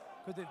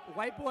 Because if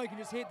White Boy can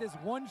just hit this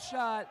one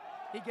shot,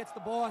 he gets the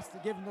boss to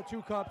give him the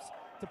 2 cups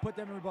to put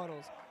them in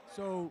rebuttals.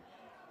 So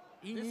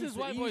this is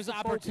White Boy's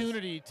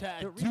opportunity to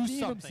do redeem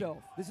something. himself.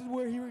 This is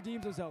where he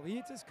redeems himself. He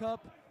hits his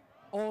cup,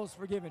 all is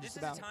forgiven. This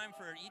is a time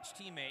for each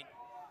teammate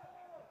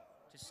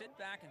to sit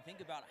back and think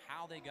about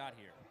how they got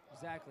here.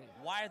 Exactly.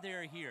 Why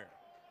they're here.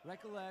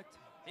 Recollect.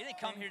 They didn't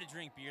come here to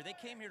drink beer. They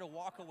came here to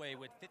walk away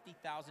with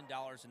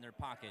 $50,000 in their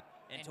pocket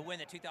and to win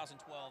the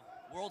 2012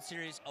 World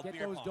Series of Get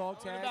Beer those pong. dog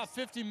tags. About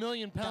 50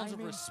 million pounds of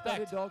Diamond-studded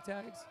respect. dog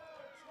tags.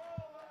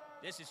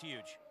 This is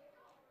huge.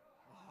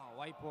 Oh,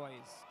 White Boys.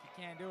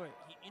 He can't do it.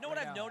 You know what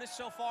right I've now. noticed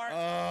so far is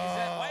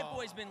that White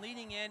Boy's been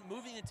leaning in,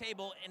 moving the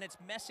table, and it's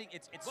messing.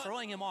 It's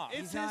throwing him off.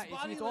 It's He's his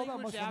body it's all about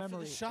language muscle after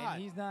memory, the shot.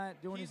 and he's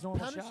not doing He's his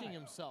normal punishing shot.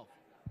 himself.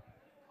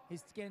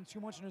 He's getting too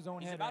much in his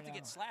own He's head about right to now.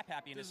 get slap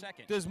happy in a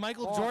second. Does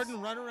Michael Boss.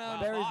 Jordan run around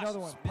Buries Boss, another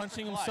one. Mr.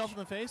 punching Clutch. himself in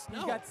the face? He's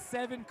No. got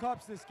 7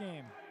 cups this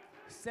game.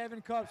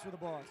 7 cups for the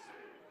boss.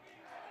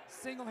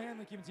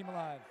 Single-handedly keeping the team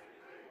alive.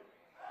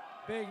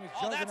 Big miss.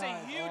 Oh, that's a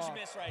Juggernaut. huge Oh.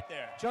 miss right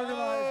there.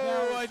 Juggernaut is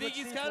now I think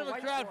he's switched kind of to a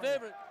White crowd Boy.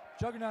 favorite.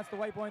 Juggernaut's the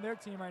White Boy in their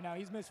team right now.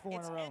 He's missed 4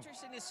 It's in a row.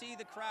 interesting to see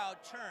the crowd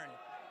turn.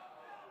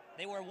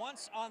 They were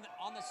once on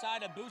the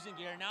side of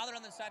Boozengear. Now they're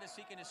on the side of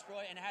Seek and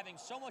Destroy and having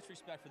so much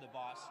respect for the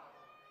boss,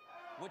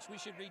 which we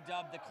should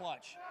redub the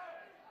Clutch.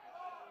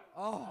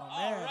 Oh, Oh,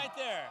 man. right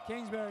there.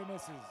 Kingsbury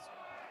misses.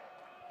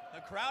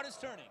 The crowd is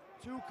turning.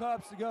 2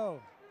 cups to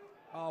go.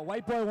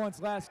 White Boy wants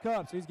last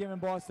cup, so he's giving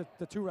boss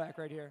the 2 rack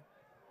right here.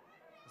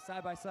 The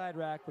side-by-side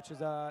rack, which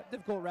is a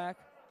difficult rack.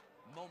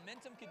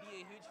 Momentum could be a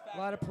huge factor. A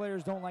lot of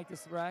players don't like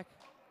this rack.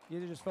 You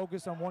either just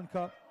focus on 1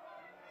 cup.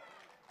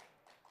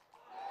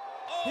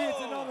 Oh! Hits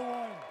another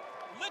one.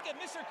 Look at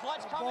Mr.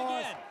 Clutch The coming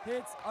boss in.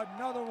 hits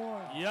another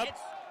one. Yep.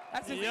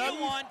 That's his 3 eighth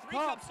to 1, 3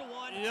 cup. cups to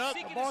 1. Yep.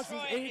 Seek The and boss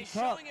Destroy is is 8th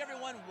cup. showing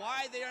everyone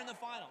why they are in the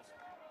finals.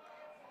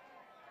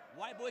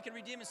 White Boy can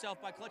redeem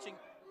himself by clutching.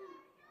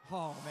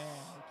 Oh, man,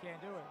 he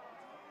can't do it.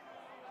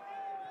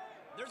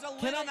 There's a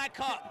lid on that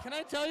cup. Can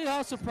I tell you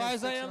how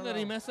surprised I 6 in am a that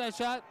he row. missed that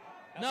shot?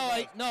 No,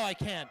 I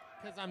can't,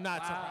 because I'm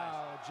not surprised.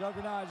 Wow,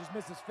 Juggernaut just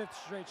missed his 5th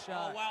straight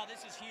shot. Oh, wow,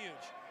 this is huge.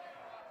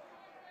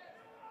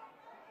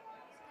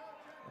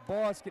 The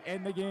boss could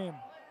end the game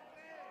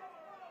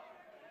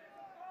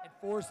and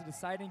force a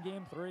deciding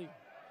game 3. And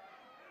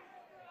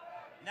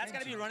that's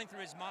got to be running through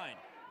his mind.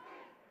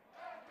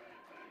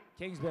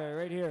 Kingsbury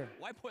right here.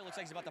 White Boy looks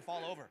like he's about to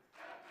fall over.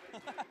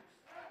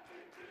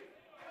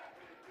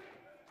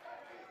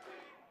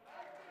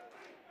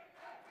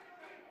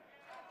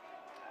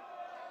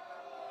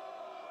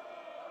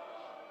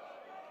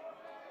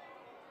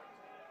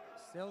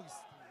 Still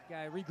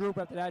got to regroup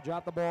after that,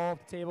 drop the ball off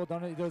the table,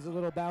 he does a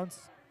little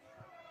bounce.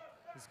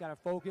 He's got to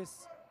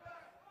focus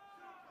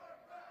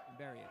and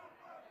bury it.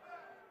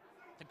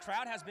 The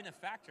crowd has been a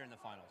factor in the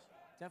finals.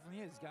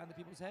 Definitely is. He's got into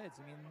people's heads.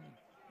 I mean,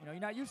 you know,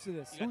 you're not used to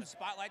this. You got the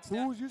spotlights.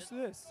 Who's used to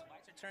this? The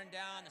lights are turned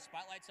down. The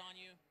spotlight's on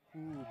you.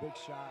 Ooh, big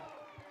shot.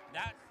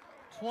 That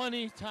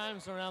 20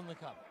 times around the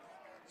cup.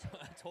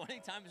 20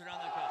 times around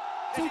the cup.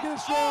 Seek and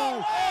Destroy.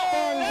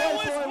 that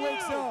White was Boy huge.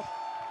 wakes up.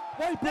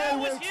 White That Boy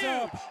was wakes huge.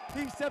 up.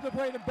 He stepped the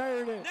plate and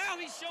buried it. Now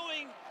he's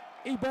showing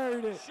He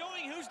buried it.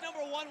 who's number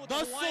 1 with The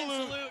the Hawaiian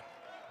salute. salute.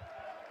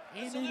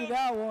 He salute. needed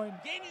that one.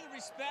 Gaining the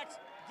respect,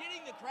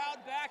 getting the crowd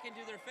back into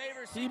their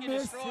favor. He Seek and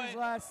missed Destroy. his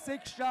last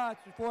 6 shots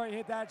before he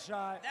hit that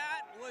shot.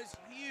 That was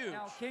huge.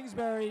 Now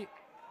Kingsbury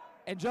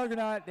and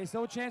Juggernaut, they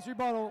still have a chance to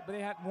rebuttal, but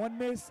they had 1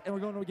 miss, and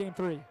we're going to a game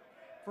 3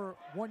 for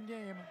 1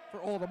 game for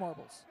all the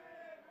marbles.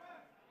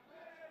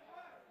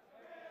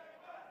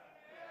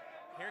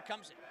 Here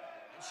comes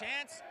a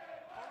chance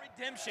for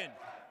redemption.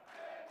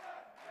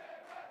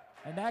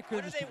 And that could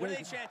What are just they be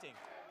great. chanting?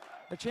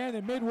 They're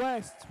chanting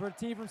Midwest for a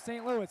team from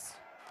St. Louis.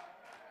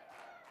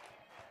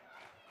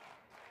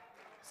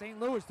 St.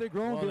 Louis, they're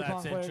growing Well, beer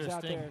pong that's players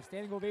out interesting. there.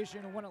 Standing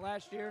ovation and won it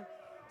last year.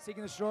 Seek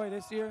and Destroy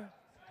this year.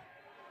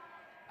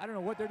 I don't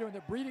know what they're doing.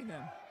 They're breeding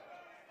them.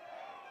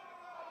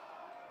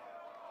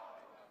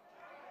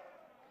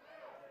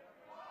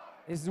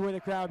 This is where the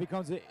crowd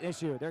becomes an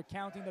issue. They're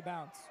counting the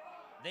bounce.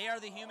 They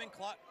are the human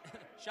clock,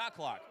 shot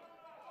clock.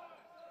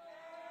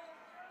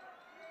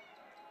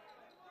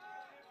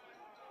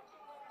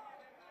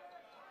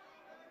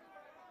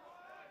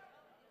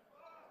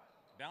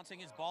 Bouncing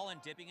his ball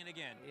and dipping it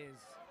again. He is.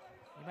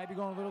 He might be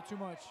going a little too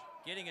much.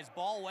 Getting his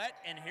ball wet,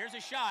 and here's a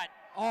shot.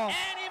 Oh, And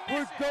he we're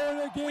misses.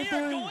 going to game We 3.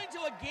 are going to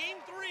a game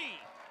 3.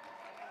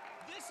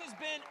 This has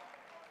been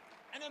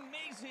an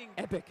amazing,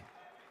 Epic.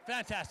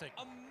 Fantastic.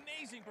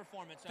 amazing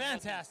performance. on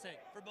Fantastic.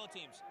 for both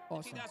teams.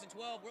 Awesome. The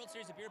 2012 World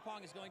Series of Beer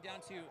Pong is going down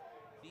to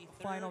the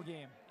third Final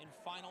game. and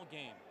final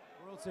game.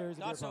 World Series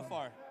of Thoughts beer so pong.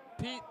 far?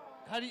 Pete,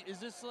 is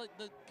this like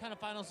the kind of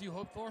finals you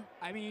hope for?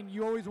 I mean,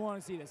 you always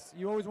want to see this.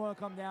 You always want to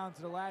come down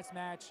to the last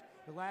match,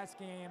 the last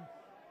game.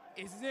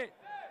 This is it.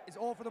 It's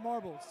all for the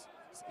marbles.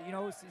 You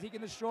know, Seek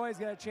and Destroy has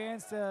got a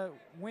chance to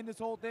win this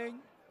whole thing.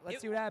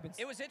 Let's see what happens.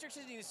 It was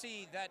interesting to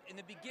see that in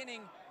the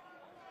beginning,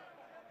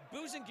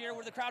 Booze and Gear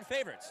were the crowd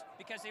favorites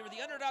because they were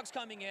the underdogs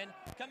coming in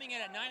at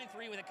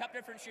 9-3 with a cup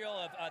differential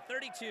of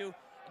 32,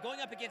 going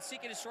up against Seek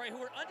and Destroy, who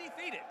were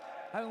undefeated.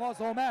 Haven't lost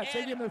the whole match.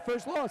 They gave them their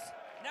first loss.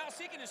 Now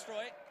Seek and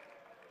Destroy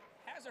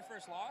has their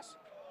first loss.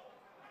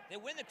 They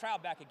win the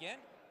crowd back again.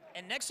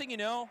 And next thing you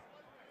know,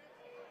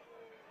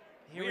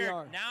 Here we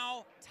are.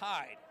 Now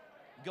tied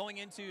going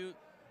into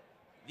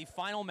the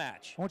final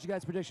match. I want you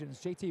guys' predictions.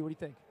 JT, what do you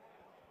think?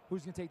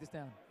 Who's going to take this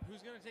down?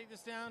 Who's going to take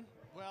this down?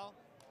 Well,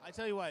 I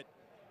tell you what,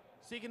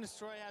 Seek and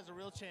Destroy has a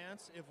real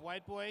chance if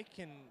White Boy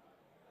can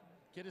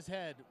get his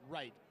head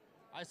right.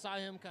 I saw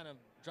him kind of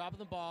dropping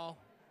the ball.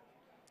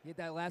 Get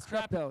that last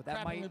crap, though. That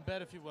crapping might the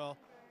bed, if you will.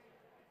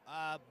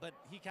 But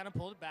he kind of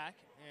pulled it back,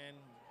 and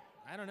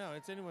I don't know.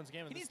 It's anyone's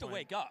game. He needs to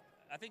wake up.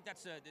 I think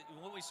that's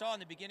what we saw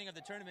in the beginning of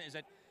the tournament is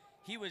that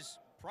he was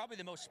probably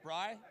the most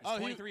spry. He's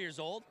 23 years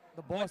old.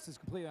 The boss is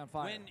completely on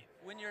fire.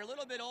 When you're a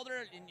little bit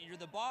older and you're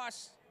the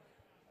boss,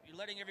 you're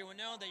letting everyone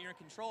know that you're in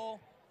control.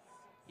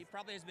 He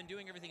probably has been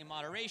doing everything in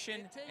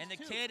moderation, and the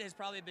kid has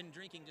probably been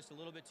drinking just a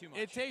little bit too much.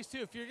 It takes two.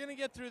 If you're going to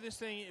get through this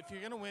thing, if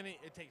you're going to win it,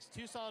 it takes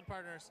two solid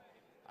partners.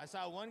 I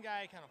saw one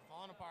guy kind of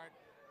falling apart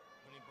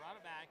when he brought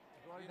it back.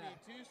 You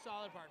need two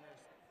solid partners,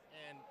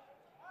 and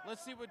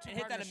let's see what two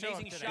partners hit that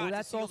amazing show up shot today.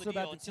 to seal the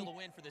deal and seal the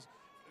win for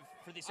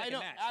the second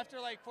match. After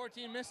like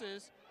 14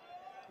 misses,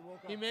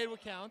 he made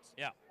what counts.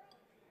 Yeah.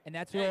 And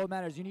that's what all that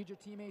matters. You need your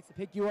teammates to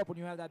pick you up when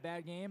you have that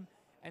bad game,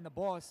 and the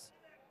boss,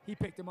 he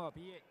picked him up.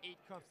 He hit 8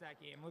 cups that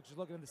game. Just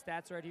looking at the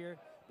stats right here.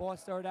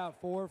 Boss started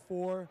out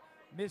 4-4,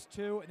 missed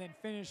 2, and then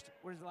finished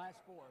with his last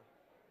 4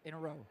 in a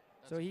row.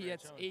 So he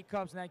hits 8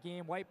 cups in that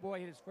game. White Boy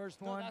hit his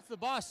first one. That's the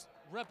boss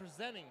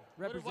representing.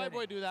 What did White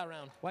Boy do that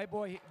round? White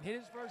Boy hit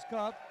his first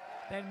cup,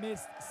 then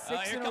missed 6 in a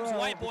row. Here comes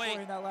White Boy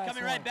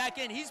coming right back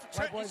in. He's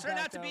turned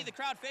out to be the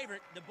crowd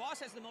favorite. The boss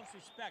has the most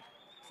respect,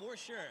 for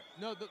sure.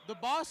 No, the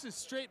boss is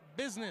straight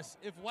business.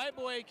 If White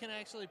Boy can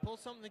actually pull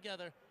something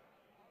together,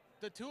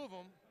 the two of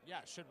them,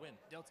 should win.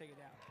 They'll take it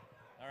down.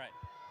 All right.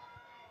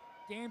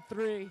 Game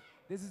 3.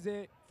 This is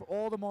it for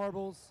all the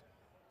marbles.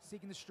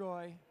 Seek and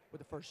Destroy with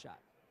the first shot.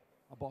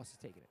 Our boss is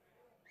taking it.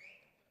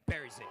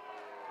 Buries it.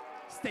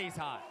 Stays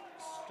hot.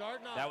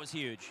 Starting off. That was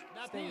huge.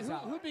 Now,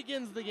 who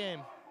begins the game?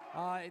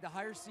 The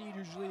higher seed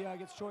usually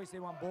gets choice. They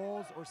want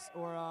balls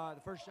or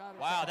the first shot.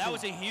 Wow, that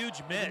was a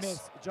huge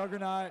miss.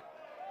 Juggernaut.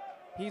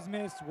 He's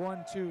missed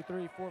 1, 2,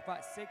 3, 4,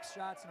 5, 6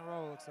 shots in a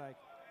row, it looks like.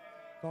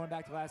 Going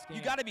back to last game.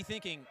 You got to be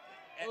thinking,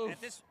 at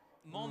this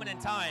moment in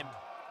time,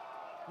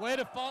 way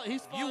to fall.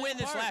 He's falling you win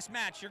this apart. last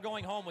match, you're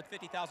going home with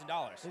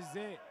 $50,000. This is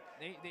it.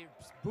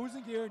 Booze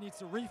and Gear needs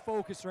to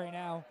refocus right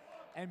now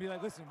and be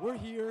like, listen, we're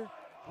here.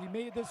 We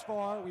made it this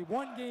far. We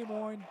won game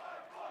 1.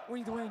 We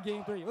need to win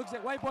game 3. It looks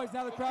like White Boy's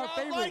now the crowd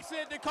favorite. Likes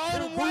it. They're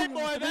calling him White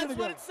Boy. That's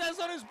what it says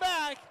on his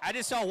back. I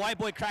just saw White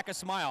Boy crack a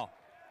smile.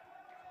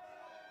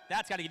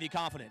 That's got to give you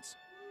confidence.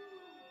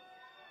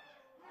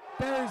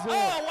 Buries it.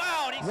 Oh,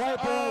 wow.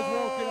 White Boy has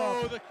woken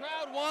up. The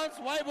crowd wants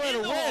White Boy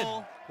to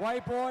win.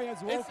 White Boy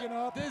has woken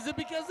up. Is it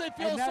because they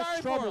feel and that's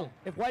sorry trouble. for him?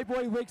 If White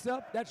Boy wakes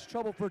up, that's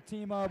trouble for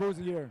Team Booze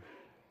and Gear.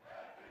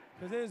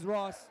 Because it is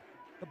Ross,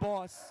 the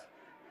boss.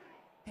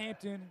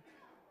 Hampton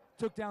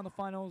took down the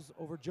finals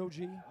over Joe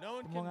G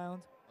from Long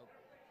Island.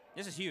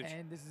 This is huge.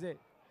 And this is it.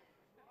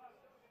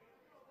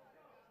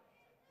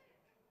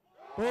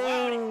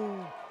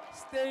 Boom!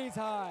 Stays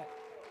hot.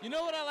 You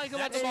know what I like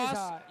about the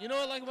boss? You know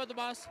what I like about the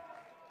boss?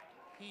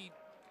 He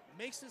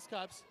makes his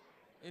cups,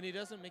 and he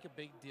doesn't make a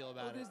big deal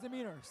about it. His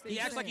demeanor.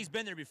 He acts like he's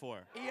been there before.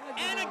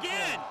 And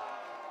again!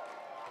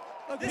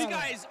 This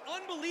guy is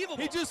unbelievable.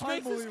 He just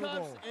makes his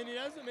cups, and he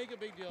doesn't make a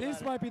big deal about it.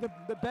 This might be the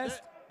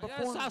best performance.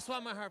 I got a soft spot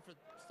in my heart for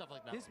stuff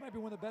like that. This might be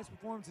one of the best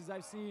performances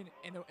I've seen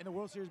in the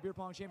World Series Beer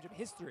Pong Championship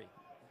history.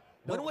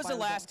 When was the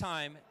last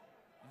time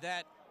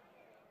that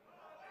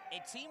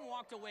a team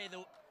walked away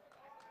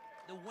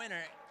the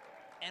winner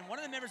and one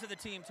of the members of the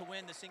team to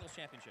win the singles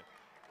championship?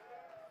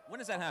 When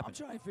does that happen? I'm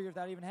trying to figure if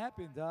that even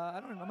happened.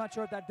 I'm not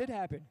sure if that did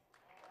happen.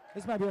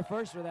 This might be a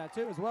first for that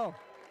too as well.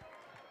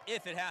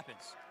 If it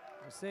happens.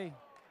 We'll see.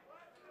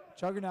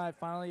 Juggernaut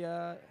finally,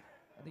 I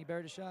think he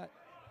buried a shot.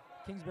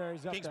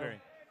 Kingsbury's up Kingsbury.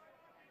 there.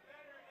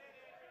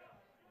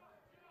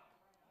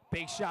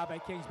 Big shot by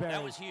Kingsbury.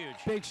 That was huge.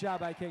 Big shot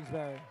by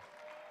Kingsbury.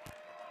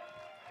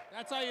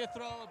 That's how you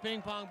throw a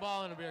ping pong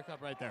ball in a beer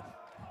cup right there.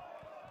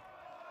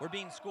 We're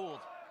being schooled.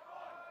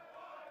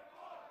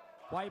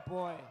 White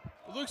Boy.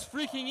 It looks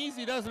freaking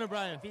easy, doesn't it,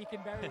 Brian? If he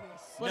can bury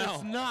this. But No.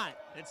 it's not.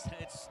 It's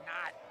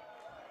not.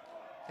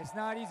 It's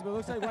not easy, but it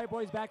looks like White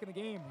Boy's back in the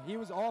game. He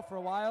was off for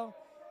a while.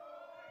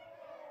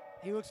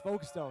 He looks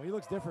focused, though. He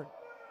looks different.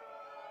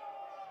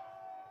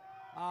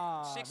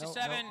 6 to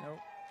 7. Nope.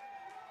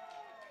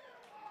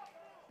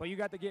 But you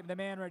got the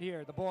man right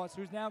here, the boss,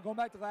 who's now going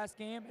back to last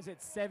game, is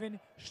at 7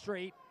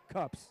 straight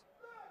cups.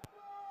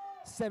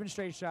 7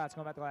 straight shots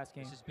going back to the last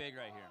game. This is big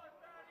right here.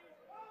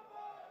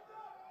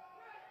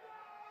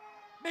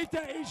 Make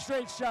that 8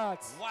 straight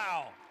shots.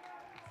 Wow.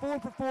 4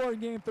 for 4 in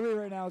game 3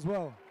 right now as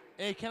well.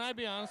 Hey, can I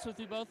be honest with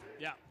you both?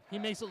 Yeah. He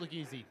makes it look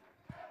easy.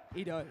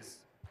 He does.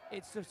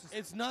 It's just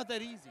It's not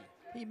that easy.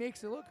 he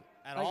makes it look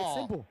At like all. it's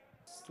simple.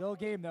 Still a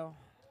game though.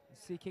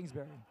 Let's see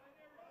Kingsbury.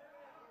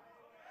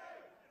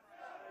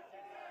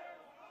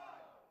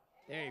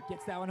 There he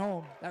gets that one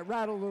home. That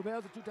rattled a little bit.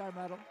 That was a 2-time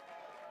rattle.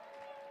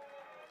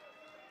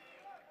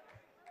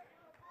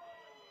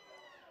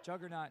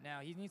 Juggernaut now.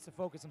 He needs to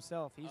focus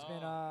himself. He's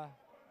been he's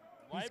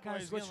White kind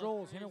of Boy's switched gonna look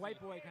roles. Him and crazy.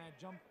 White Boy kind of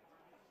jump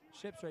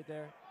ships right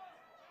there.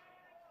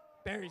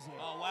 Buries it.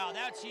 Oh, wow,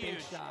 that's Big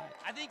huge. shot.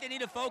 I think they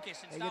need to focus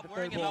and They stop get the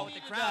worrying third about ball. what the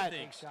He crowd needed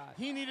thinks. Shot.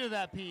 He needed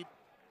that, Pete.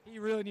 He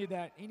really needed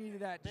that. He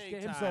needed that. Just Big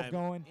get himself time.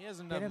 going. He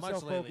hasn't get done much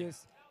himself lately.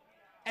 focused.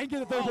 And get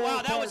the third Oh, ball.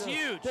 wow, that was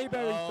huge. They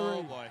buried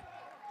Oh, 3. boy.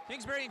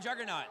 Kingsbury and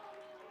Juggernaut.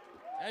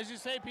 As you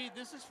say, Pete,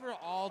 this is for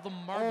all the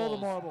marbles. All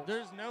the marbles.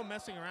 There's no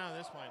messing around at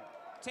this point.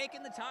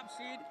 Taking the top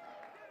seed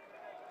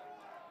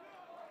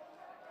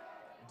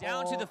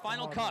down to All the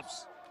final marbles.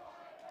 cups.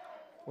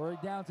 We're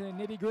down to the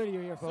nitty gritty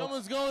here, folks.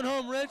 Someone's going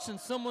home rich and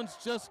someone's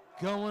just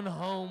going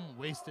home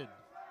wasted.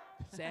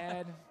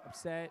 Sad,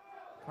 upset,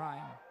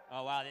 crying.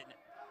 Oh, wow.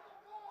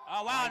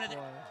 Oh, wow. White and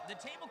boy. the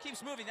table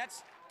keeps moving. It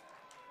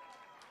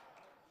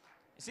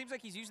seems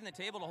like he's using the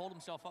table to hold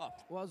himself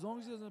up. Well, as long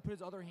as he doesn't put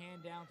his other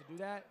hand down to do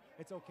that,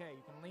 it's okay.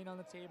 You can lean on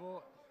the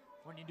table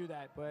when you do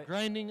that, but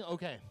Grinding,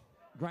 okay.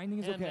 grinding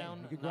is Hand okay. down,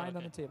 You can not grind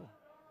on okay. the table.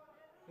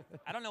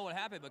 I don't know what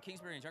happened, but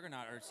Kingsbury and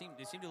Juggernaut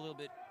they seem to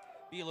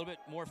be a little bit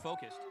more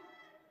focused.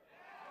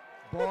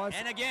 Boss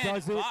And again,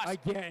 does it Boss.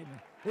 again.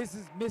 This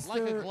is Mr.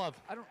 Like a glove.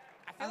 I feel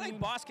like mean,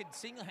 Boss could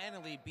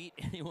single-handedly beat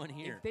anyone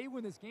here. If they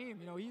win this game,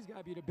 he's got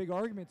to be the big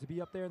argument to be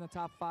up there in the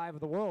top 5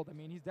 of the world. I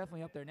mean, he's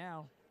definitely up there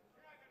now.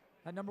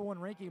 That #1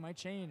 ranking might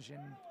change.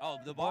 And Oh,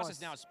 the boss is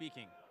now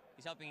speaking.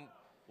 He's helping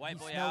White he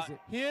Boy smells out. it.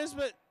 He is,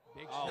 but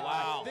Big Oh, shot.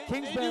 wow. they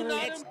Kingsbury. do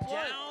not It's employ.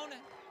 down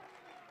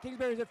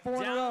Kingsbury's at 4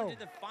 in a down row. to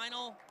the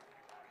final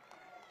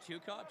 2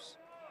 cups.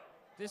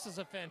 This is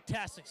a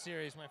fantastic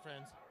series, my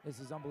friends. This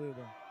is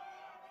unbelievable.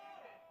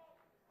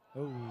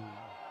 Oh,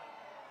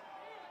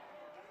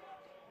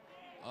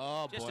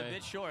 Oh, Just boy. a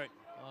bit short.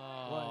 Oh,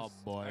 Was. All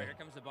right, boy. here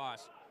comes the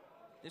boss.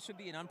 This would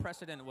be an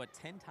unprecedented,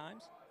 10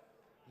 times?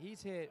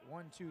 he's hit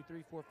 1, 2,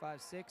 3, 4,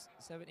 5, 6,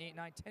 7, 8,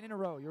 9, 10 in a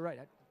row. You're right.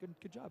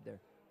 Good job there.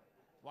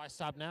 Why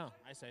stop now,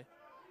 I say.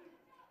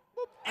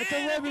 That's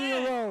And 11 in a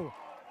again. row.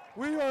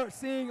 We are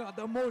seeing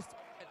the most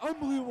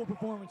unbelievable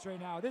performance right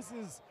now. This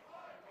is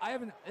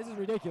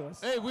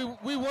ridiculous. Hey, we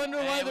wonder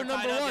why Hey, they're we're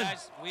number tied up, 1.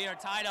 guys. We are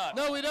tied up.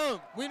 No, we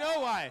don't. We know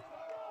why.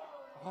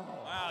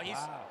 Wow,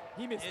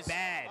 He missed it's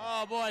bad.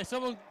 Oh, boy.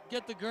 Someone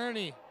get the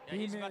gurney. Yeah,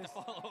 he's He about to missed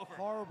fall over.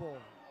 horrible.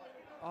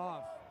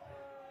 Off.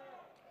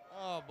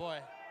 Oh, boy.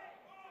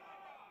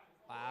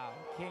 Wow.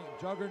 King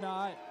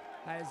Juggernaut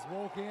has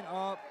woken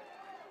up.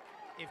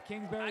 If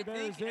Kingsbury I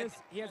buries think this,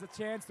 he has a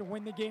chance to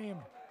win the game.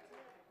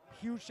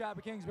 Huge shot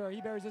by Kingsbury.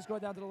 He buries this, go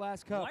down to the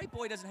last cup. White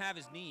Boy doesn't have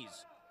his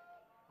knees.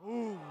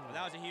 Ooh. Well,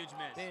 that was a huge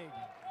miss. Big.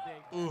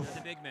 That's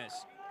a big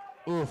miss.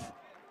 Oof.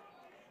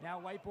 Now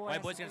White Boy. White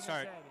has Boy's to gonna do what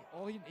I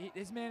start. said.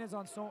 This man is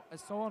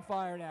so on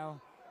fire now.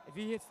 If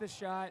he hits this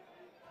shot,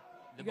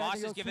 The you gotta boss think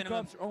is those 2 giving him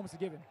cups are almost a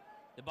given.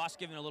 the boss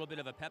giving a little bit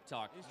of a pep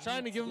talk. He's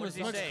trying to give him What as does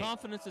he much say?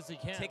 confidence as he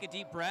can. Take a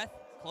deep breath,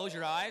 close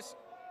your eyes,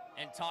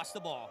 and toss the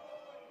ball.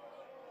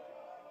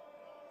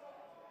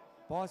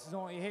 Boss has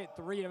only hit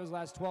 3 of his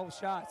last 12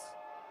 shots.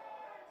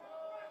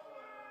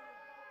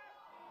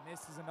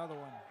 Misses another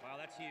one. Wow,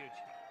 that's huge.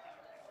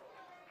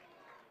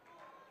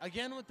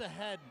 Again with the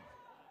head.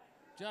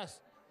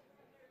 Just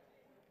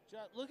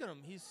look at him.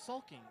 He's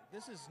sulking.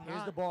 This is not.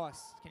 Here's the boss.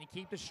 Can he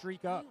keep the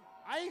streak up?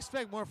 I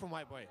expect more from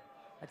White Boy.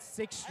 That's 6 I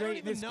don't straight in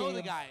even this know game.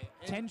 the guy.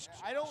 10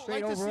 I don't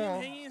straight like to see overall.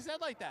 him hanging his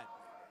head like that.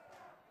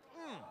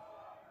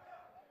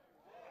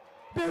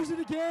 Bears it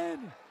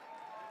again.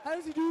 How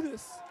does he do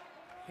this?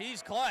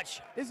 He's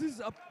clutch. This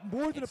is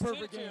more than It's a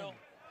perfect 2-2. game.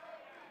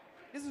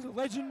 This is a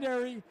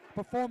legendary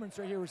performance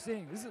right here we're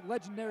seeing. This is a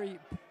legendary,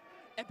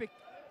 epic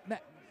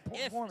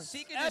If performance.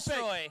 Seek and Epic.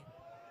 Destroy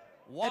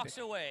walks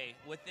Epic. away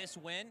with this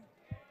win,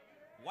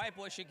 White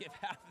Boy should give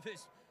half of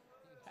his.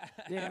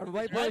 Yeah, half of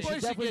White his Boy White Boy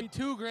should definitely get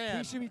 $2,000.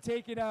 He should be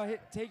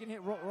taking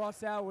hit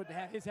Ross out with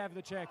his half of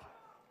the check.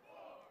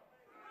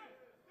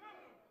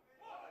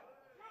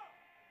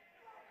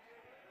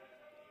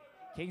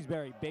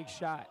 Kingsbury, big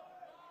shot.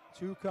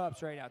 2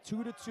 cups right now.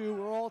 2-2.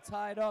 We're all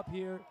tied up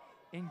here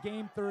in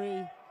Game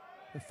 3,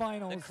 the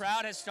finals. The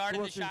crowd has started the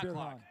World Series shot Beer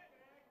clock. Pong.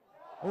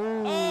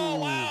 Oh,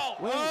 wow.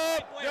 Wait. White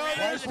Boy no, ran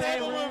there's into the White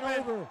table. Boy ran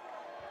over.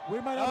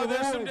 We might Oh, have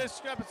there's some a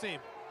discrepancy.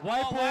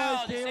 White Oh, Boy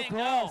wow, came this ain't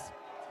across. no.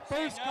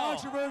 First ain't no.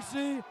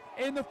 controversy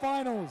in the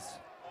finals.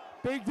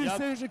 Big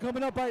decision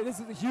coming up. This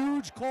is a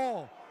huge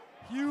call.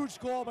 Huge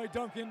call by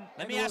Duncan. Let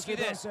and me the ask you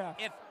World this. Series staff.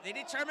 If they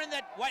determine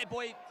that White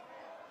Boy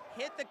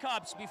hit the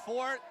cups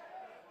before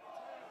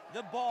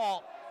the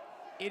ball,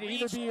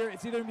 It's either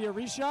gonna be a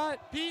reshot.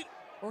 Pete,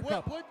 Or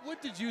cup.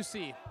 what did you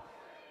see?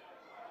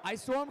 I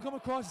saw him come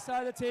across the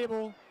side of the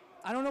table.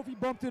 I don't know if he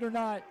bumped it or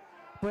not,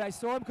 but I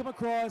saw him come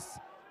across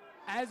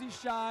as he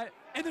shot,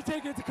 and they're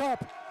taking it to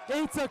cup.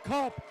 It's a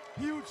cup.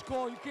 Huge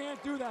call. You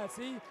can't do that.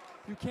 See,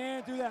 you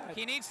can't do that.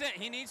 He needs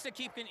to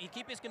keep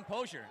his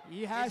composure.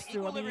 He has his to.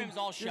 Equilibrium's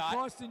all shot.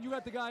 Boston, you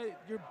got the guy.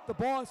 You're the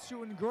boss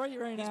shooting great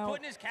right now. He's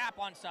putting his cap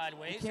on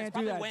sideways. You can't it's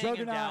probably do that. weighing him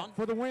Juggernaut down.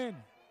 for the win.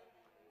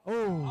 Oh.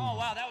 Oh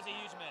wow, that was a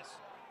huge miss.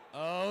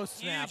 Oh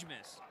snap. Huge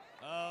miss.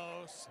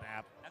 Oh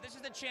snap. Now this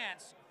is the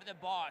chance for the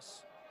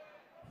boss.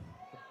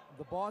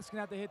 The boss can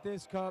have to hit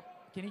this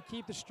cup. Can he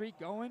keep the streak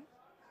going?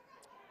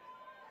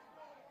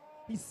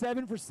 He's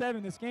 7 for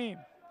 7 this game.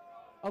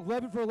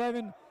 11 for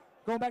 11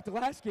 going back to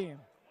last game.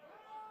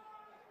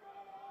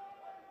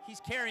 He's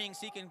carrying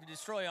Seek and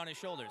Destroy on his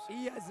shoulders.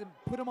 He hasn't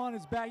put him on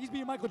his back. He's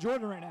being Michael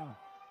Jordan right now.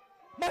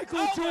 Michael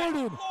Oh Jordan!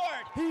 my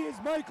Lord! He is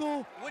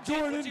Michael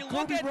Jordan, would you look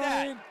Kobe at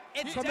Bryant,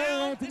 that? It's Carmelo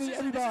down. Anthony, This is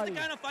everybody. the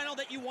kind of final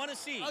that you want to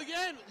see.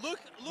 Again, look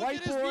White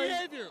at his boy.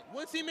 behavior.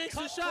 Once he makes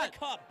Cup a shot, for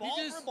cup, he ball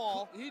just, for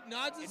ball. He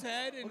nods his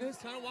head and This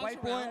just kind of walks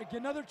white boy around. get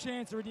another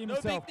chance to redeem No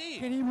himself. big deal.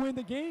 Can he win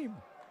the game?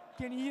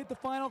 Can he hit the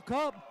final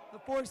cup? The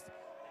forced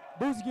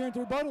booze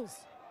guarantee rebuttals.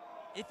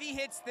 If he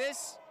hits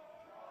this,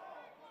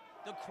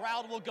 the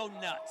crowd will go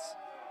nuts.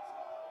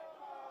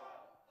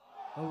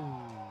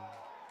 Oh.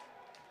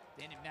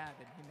 Didn't even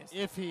happen. He missed it.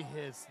 If he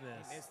hits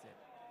this. He missed it.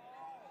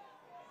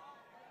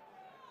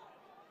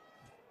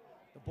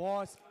 The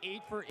boss,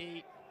 8 for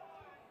 8.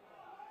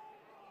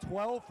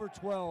 12 for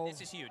 12.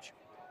 This is huge.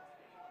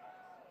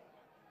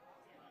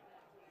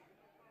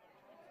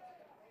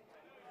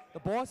 The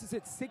boss has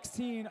hit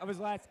 16 of his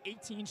last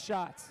 18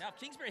 shots, Now, if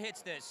Kingsbury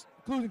hits this,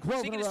 including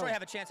 12 Seek in and a row. Destroy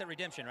have a chance at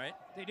redemption, right?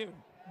 They do.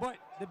 But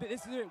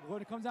this is it.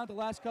 When it comes down to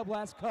last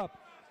cup,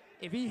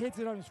 if he hits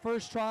it on his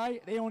first try,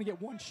 they only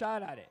get one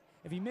shot at it.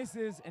 If he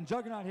misses and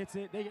Juggernaut hits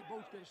it, they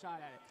both get a shot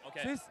at it.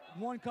 Okay. So this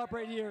one cup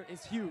right here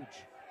is huge.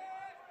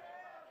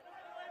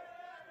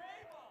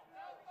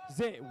 This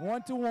is it.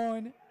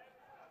 1-1.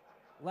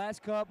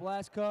 Last cup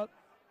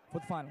for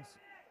the finals.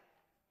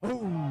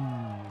 Ooh.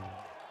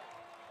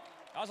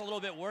 I was a little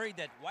bit worried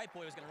that White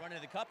Boy was going to run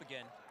into the cup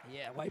again.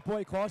 Yeah, White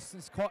Boy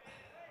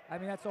I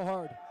mean, that's so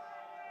hard.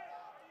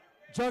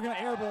 Juggernaut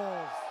air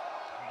balls.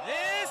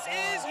 This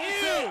is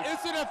huge.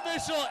 It's an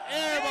official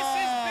air This ball.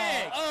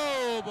 is big.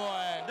 Oh,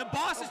 boy. The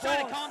boss is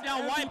trying to calm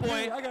down White MVP.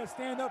 Boy. I got to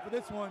stand up for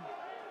this one.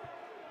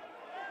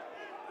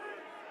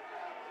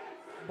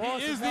 He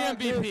Boss is the not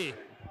MVP. this.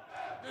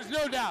 There's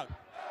no doubt.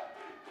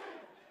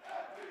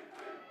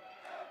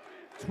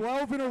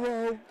 12 in a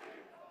row.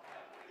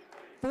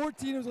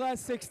 14 of his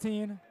last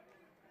 16.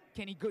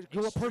 Can he go a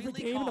perfect Extremely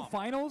game in the calm.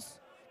 finals?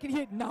 Can he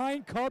hit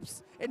 9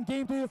 cups in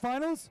Game 3 of the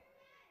finals?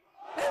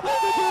 And win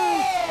the game!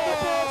 The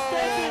boss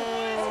does it!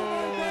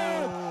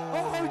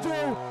 Oh my God!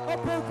 Joe, a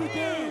perfect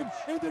game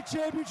in the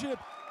championship.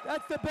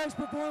 That's the best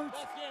performance.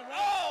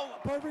 Oh!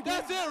 Perfect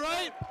That's game. it,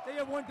 right? They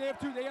have one. They have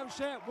two. They have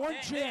one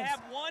chance. They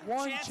have one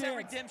chance at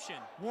redemption.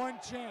 One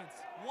chance.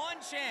 One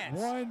chance.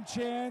 One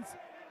chance.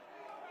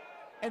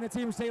 And the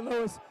team of St.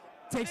 Louis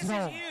takes This it is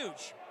home.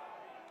 huge.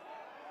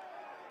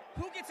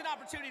 Who gets an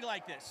opportunity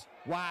like this?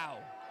 Wow.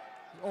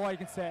 All I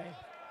can say.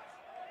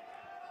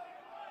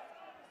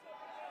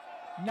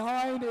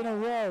 9 in a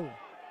row.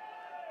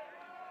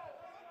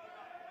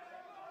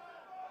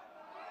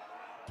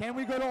 Can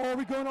we go to, are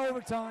we going to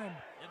overtime?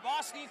 The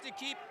boss needs to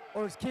keep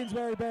Or is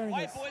Kingsbury bearing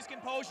White this? Boy's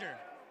composure.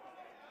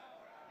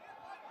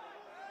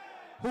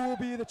 Who will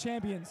be the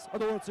champions of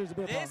the World Series of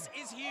Beer Pong? This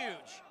is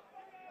huge.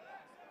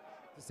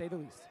 To say the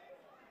least.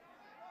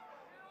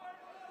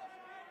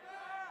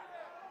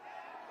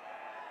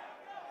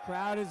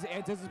 Crowd is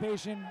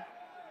anticipation.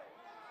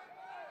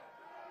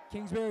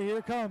 Kingsbury, here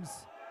it comes.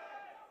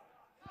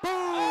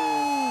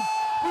 Boom!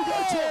 We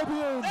got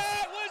champions!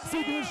 That was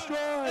Seek and huge.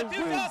 Destroy The wins.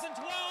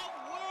 2012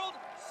 World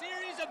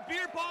Series of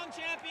Beer Pong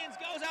Champions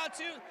goes out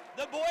to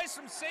the boys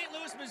from St.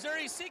 Louis,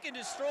 Missouri, Seek and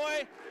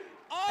Destroy.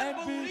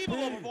 Unbelievable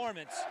MVP.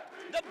 performance.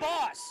 The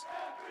boss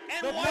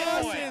and The White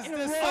boss Boy. is In a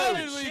row.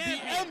 decidedly the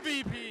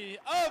Champion. MVP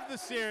of the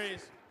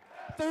series.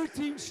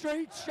 13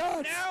 straight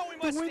shots Now we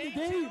to must win stay the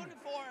game. tuned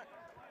for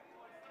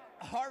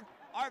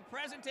our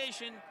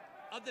presentation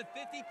of the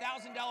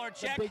 $50,000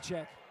 The check big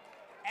check.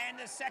 and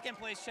the second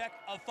place check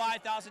of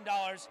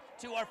 $5,000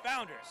 to our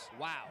founders.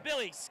 Wow.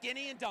 Billy,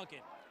 Skinny, and Duncan.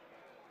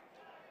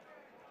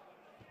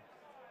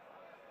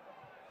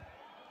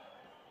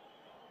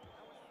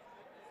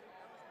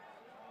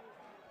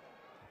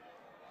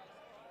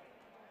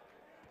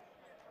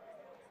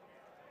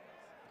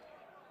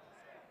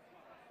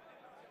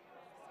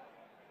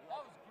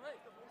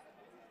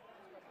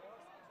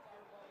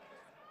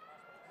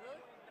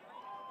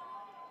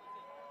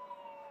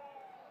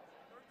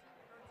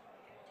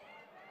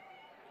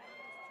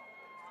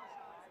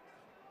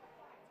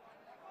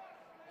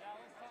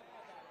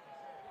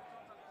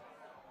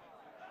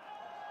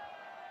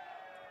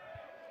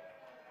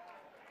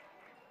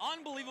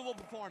 Unbelievable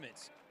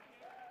performance.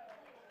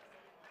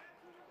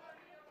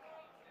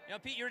 You know,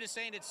 Pete, you were just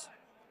saying it's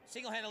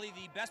single-handedly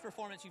the best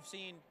performance you've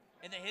seen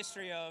in the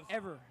history of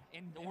Ever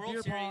in the in World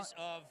beer pong. Series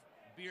of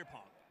Beer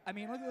Pong. I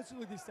mean, let's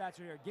look at these stats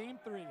right here. Game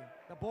 3,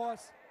 the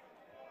boss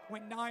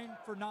went 9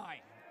 for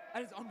 9.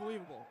 That is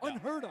unbelievable. Yeah.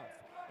 Unheard of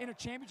in a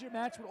championship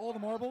match with all the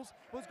marbles.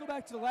 But let's go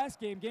back to the last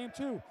game, Game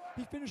 2.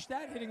 He finished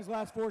that hitting his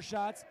last 4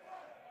 shots,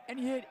 and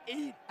he hit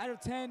 8 out of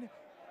 10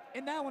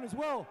 in that one as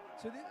well.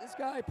 So this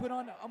guy put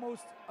on a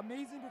most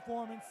amazing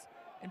performance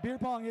in beer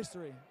pong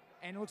history.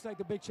 And it looks like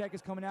the big check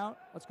is coming out.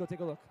 Let's go take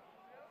a look.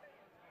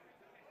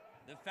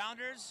 The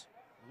founders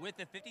with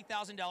the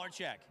 $50,000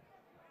 check.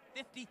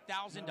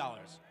 $50,000.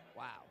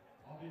 Wow.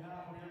 On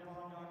behalf of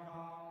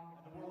BeerPong.com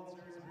and the World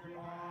Series of Beer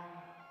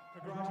Pong,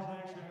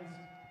 congratulations,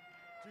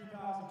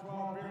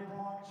 2012 Beer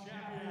Pong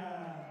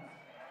champions.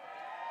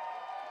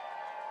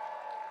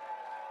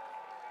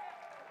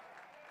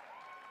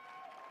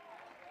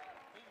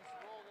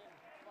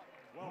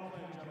 Well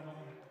played, gentlemen.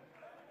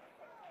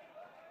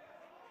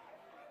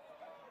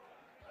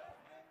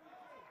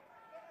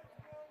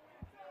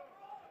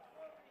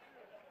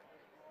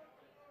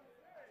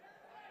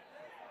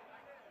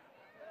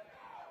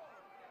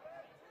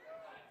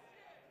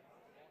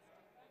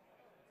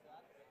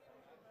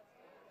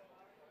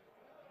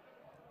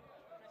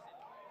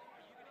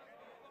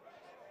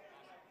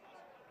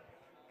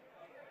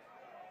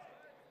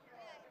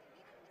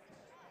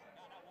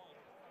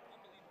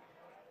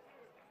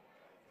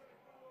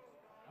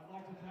 I'd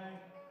like to thank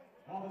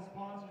all the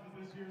sponsors of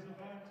this year's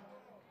event.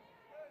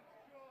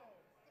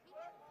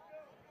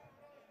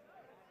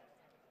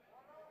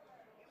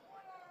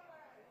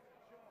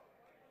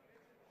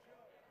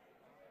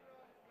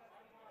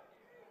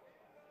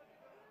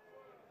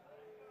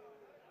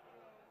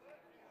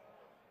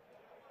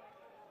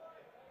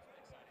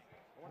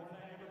 I want to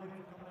thank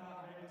everybody for coming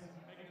out and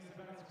making this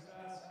event a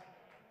success.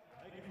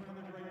 Thank you for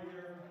another great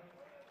year.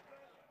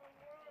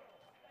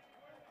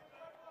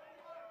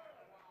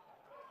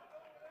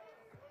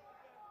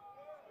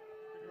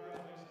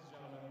 Congratulations,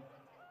 gentlemen.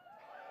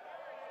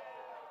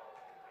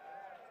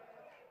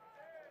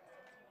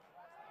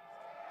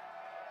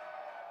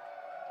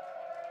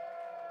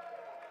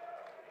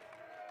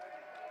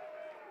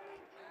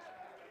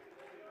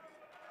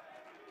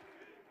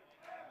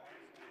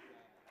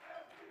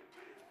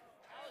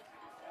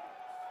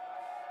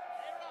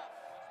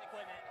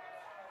 Equipment.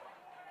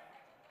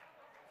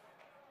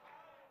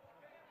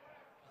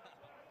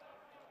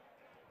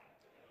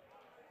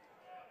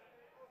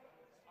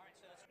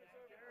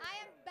 I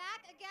am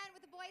back again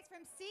with the boys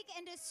from Seek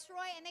and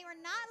Destroy, and they were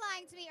not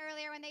lying to me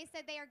earlier when they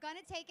said they are going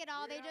to take it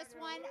all. They just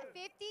won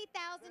 $50,000,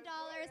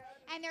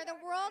 and they're the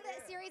World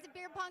Series of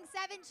Beer Pong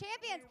 7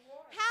 champions.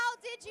 How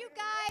did you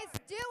guys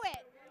do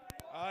it?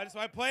 Just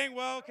by playing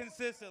well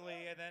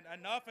consistently, and then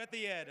enough at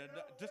the end,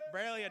 just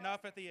barely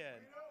enough at the end.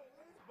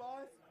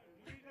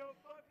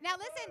 Now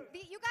listen,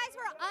 you guys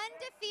were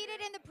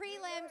undefeated in the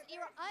prelims.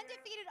 You were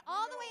undefeated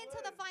all the way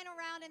until the final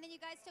round, and then you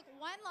guys took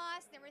 1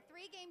 loss. There were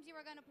 3 games you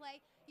were going to play.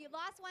 You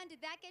lost 1.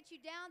 Did that get you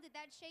down? Did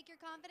that shake your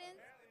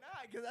confidence?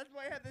 Nah, because that's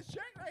why I had this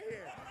check right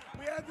here.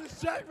 We had this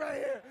check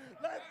right here.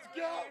 Let's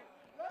go.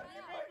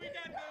 We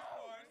got this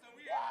far, so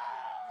we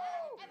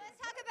And let's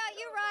talk about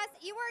you, Ross.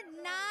 You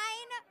were 9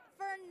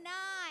 for 9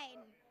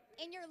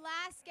 in your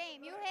last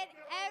game. You hit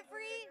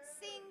every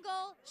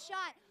single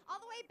shot. All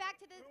the way back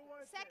to the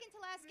second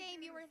to last game,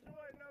 you were...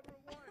 Number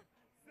 1.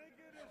 Seek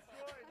and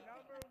Destroy,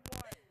 number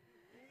 1.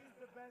 He's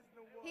the best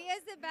in the world. He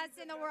is the best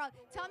in the world.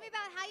 Tell me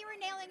about how you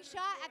were nailing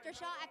shot after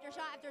shot after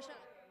shot after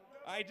shot.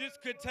 I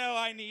just could tell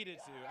I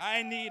needed to. I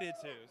needed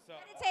to. So,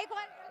 Did it take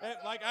one?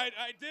 like,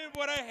 I did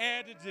what I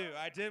had to do.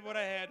 I did what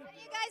I had to do.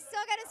 Are you guys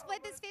still going to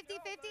split this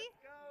 50-50?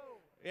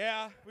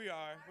 Yeah, we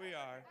are. We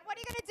are. What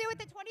are you going to do with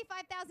the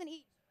 25,000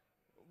 each?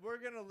 We're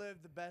going to live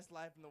the best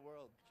life in the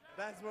world.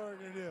 That's what we're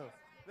going to do.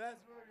 That's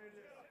what we're going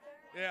to do.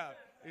 Yeah,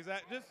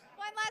 exactly. Just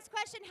One last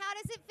question. How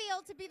does it feel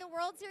to be the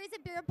World Series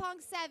of Beer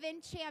Pong 7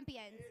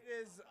 champions? It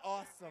is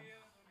awesome.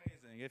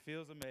 amazing. It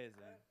feels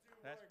amazing.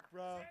 That's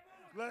Bro,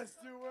 let's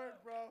do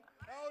work, bro. Oh,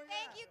 yeah.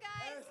 Thank you,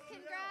 guys. SCL.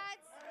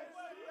 Congrats.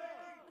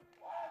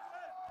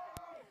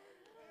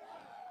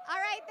 All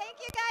right, thank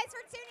you guys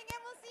for tuning in.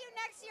 We'll see you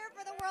next year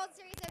for the World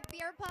Series of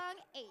Beer Pong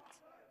 8.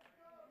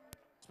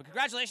 So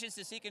congratulations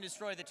to Seek and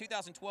Destroy, the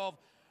 2012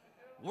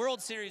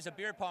 World Series of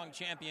Beer Pong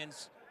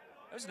champions.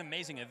 It was an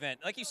amazing event.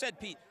 Like you said,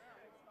 Pete,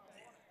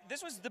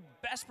 this was the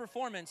best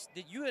performance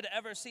that you had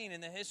ever seen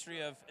in the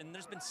history of, and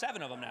there's been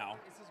 7 of them now,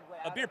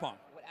 of beer pong.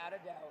 Without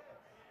a doubt,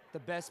 the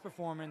best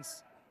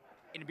performance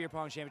in beer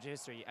pong championship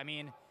history. I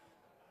mean,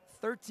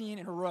 13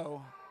 in a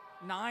row,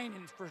 9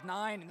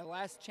 in the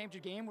last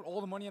championship game with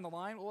all the money on the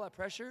line, all that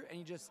pressure, and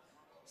you just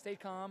stayed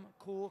calm,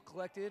 cool,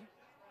 collected,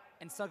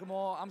 and stuck them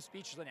all. I'm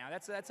speechless right now.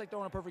 That's like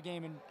throwing a perfect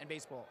game in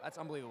baseball. That's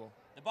unbelievable.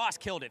 The boss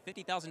killed it,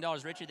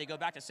 $50,000 richer. They go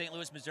back to St.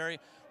 Louis, Missouri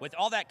with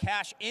all that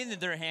cash in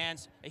their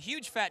hands, a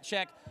huge fat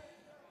check.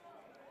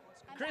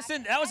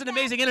 Kristen, that was an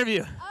amazing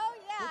interview. Oh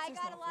yeah, I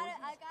got a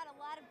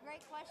lot of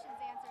great questions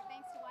answered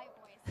thanks to White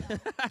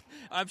Voice.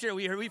 I'm sure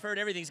we've heard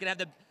everything. He's gonna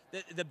have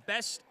the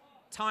best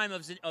time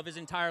of his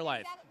entire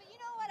life. Exactly. But you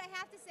know what? I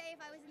have to say, if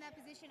I was in that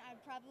position,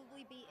 I'd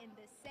probably be in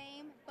the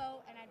same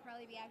boat, and I'd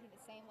probably be acting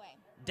the same way.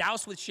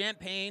 Doused with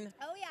champagne.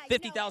 Oh yeah.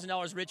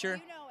 $50,000 richer.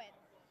 You know it.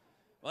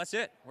 Well, that's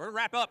it. We're going to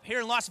wrap up here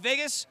in Las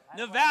Vegas,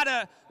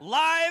 Nevada,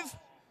 live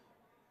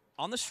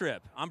on the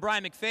Strip. I'm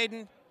Brian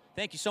McFadden.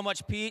 Thank you so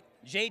much, Pete,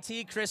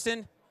 JT,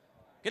 Kristen.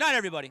 Good night,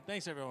 everybody.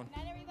 Thanks, everyone.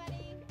 Night,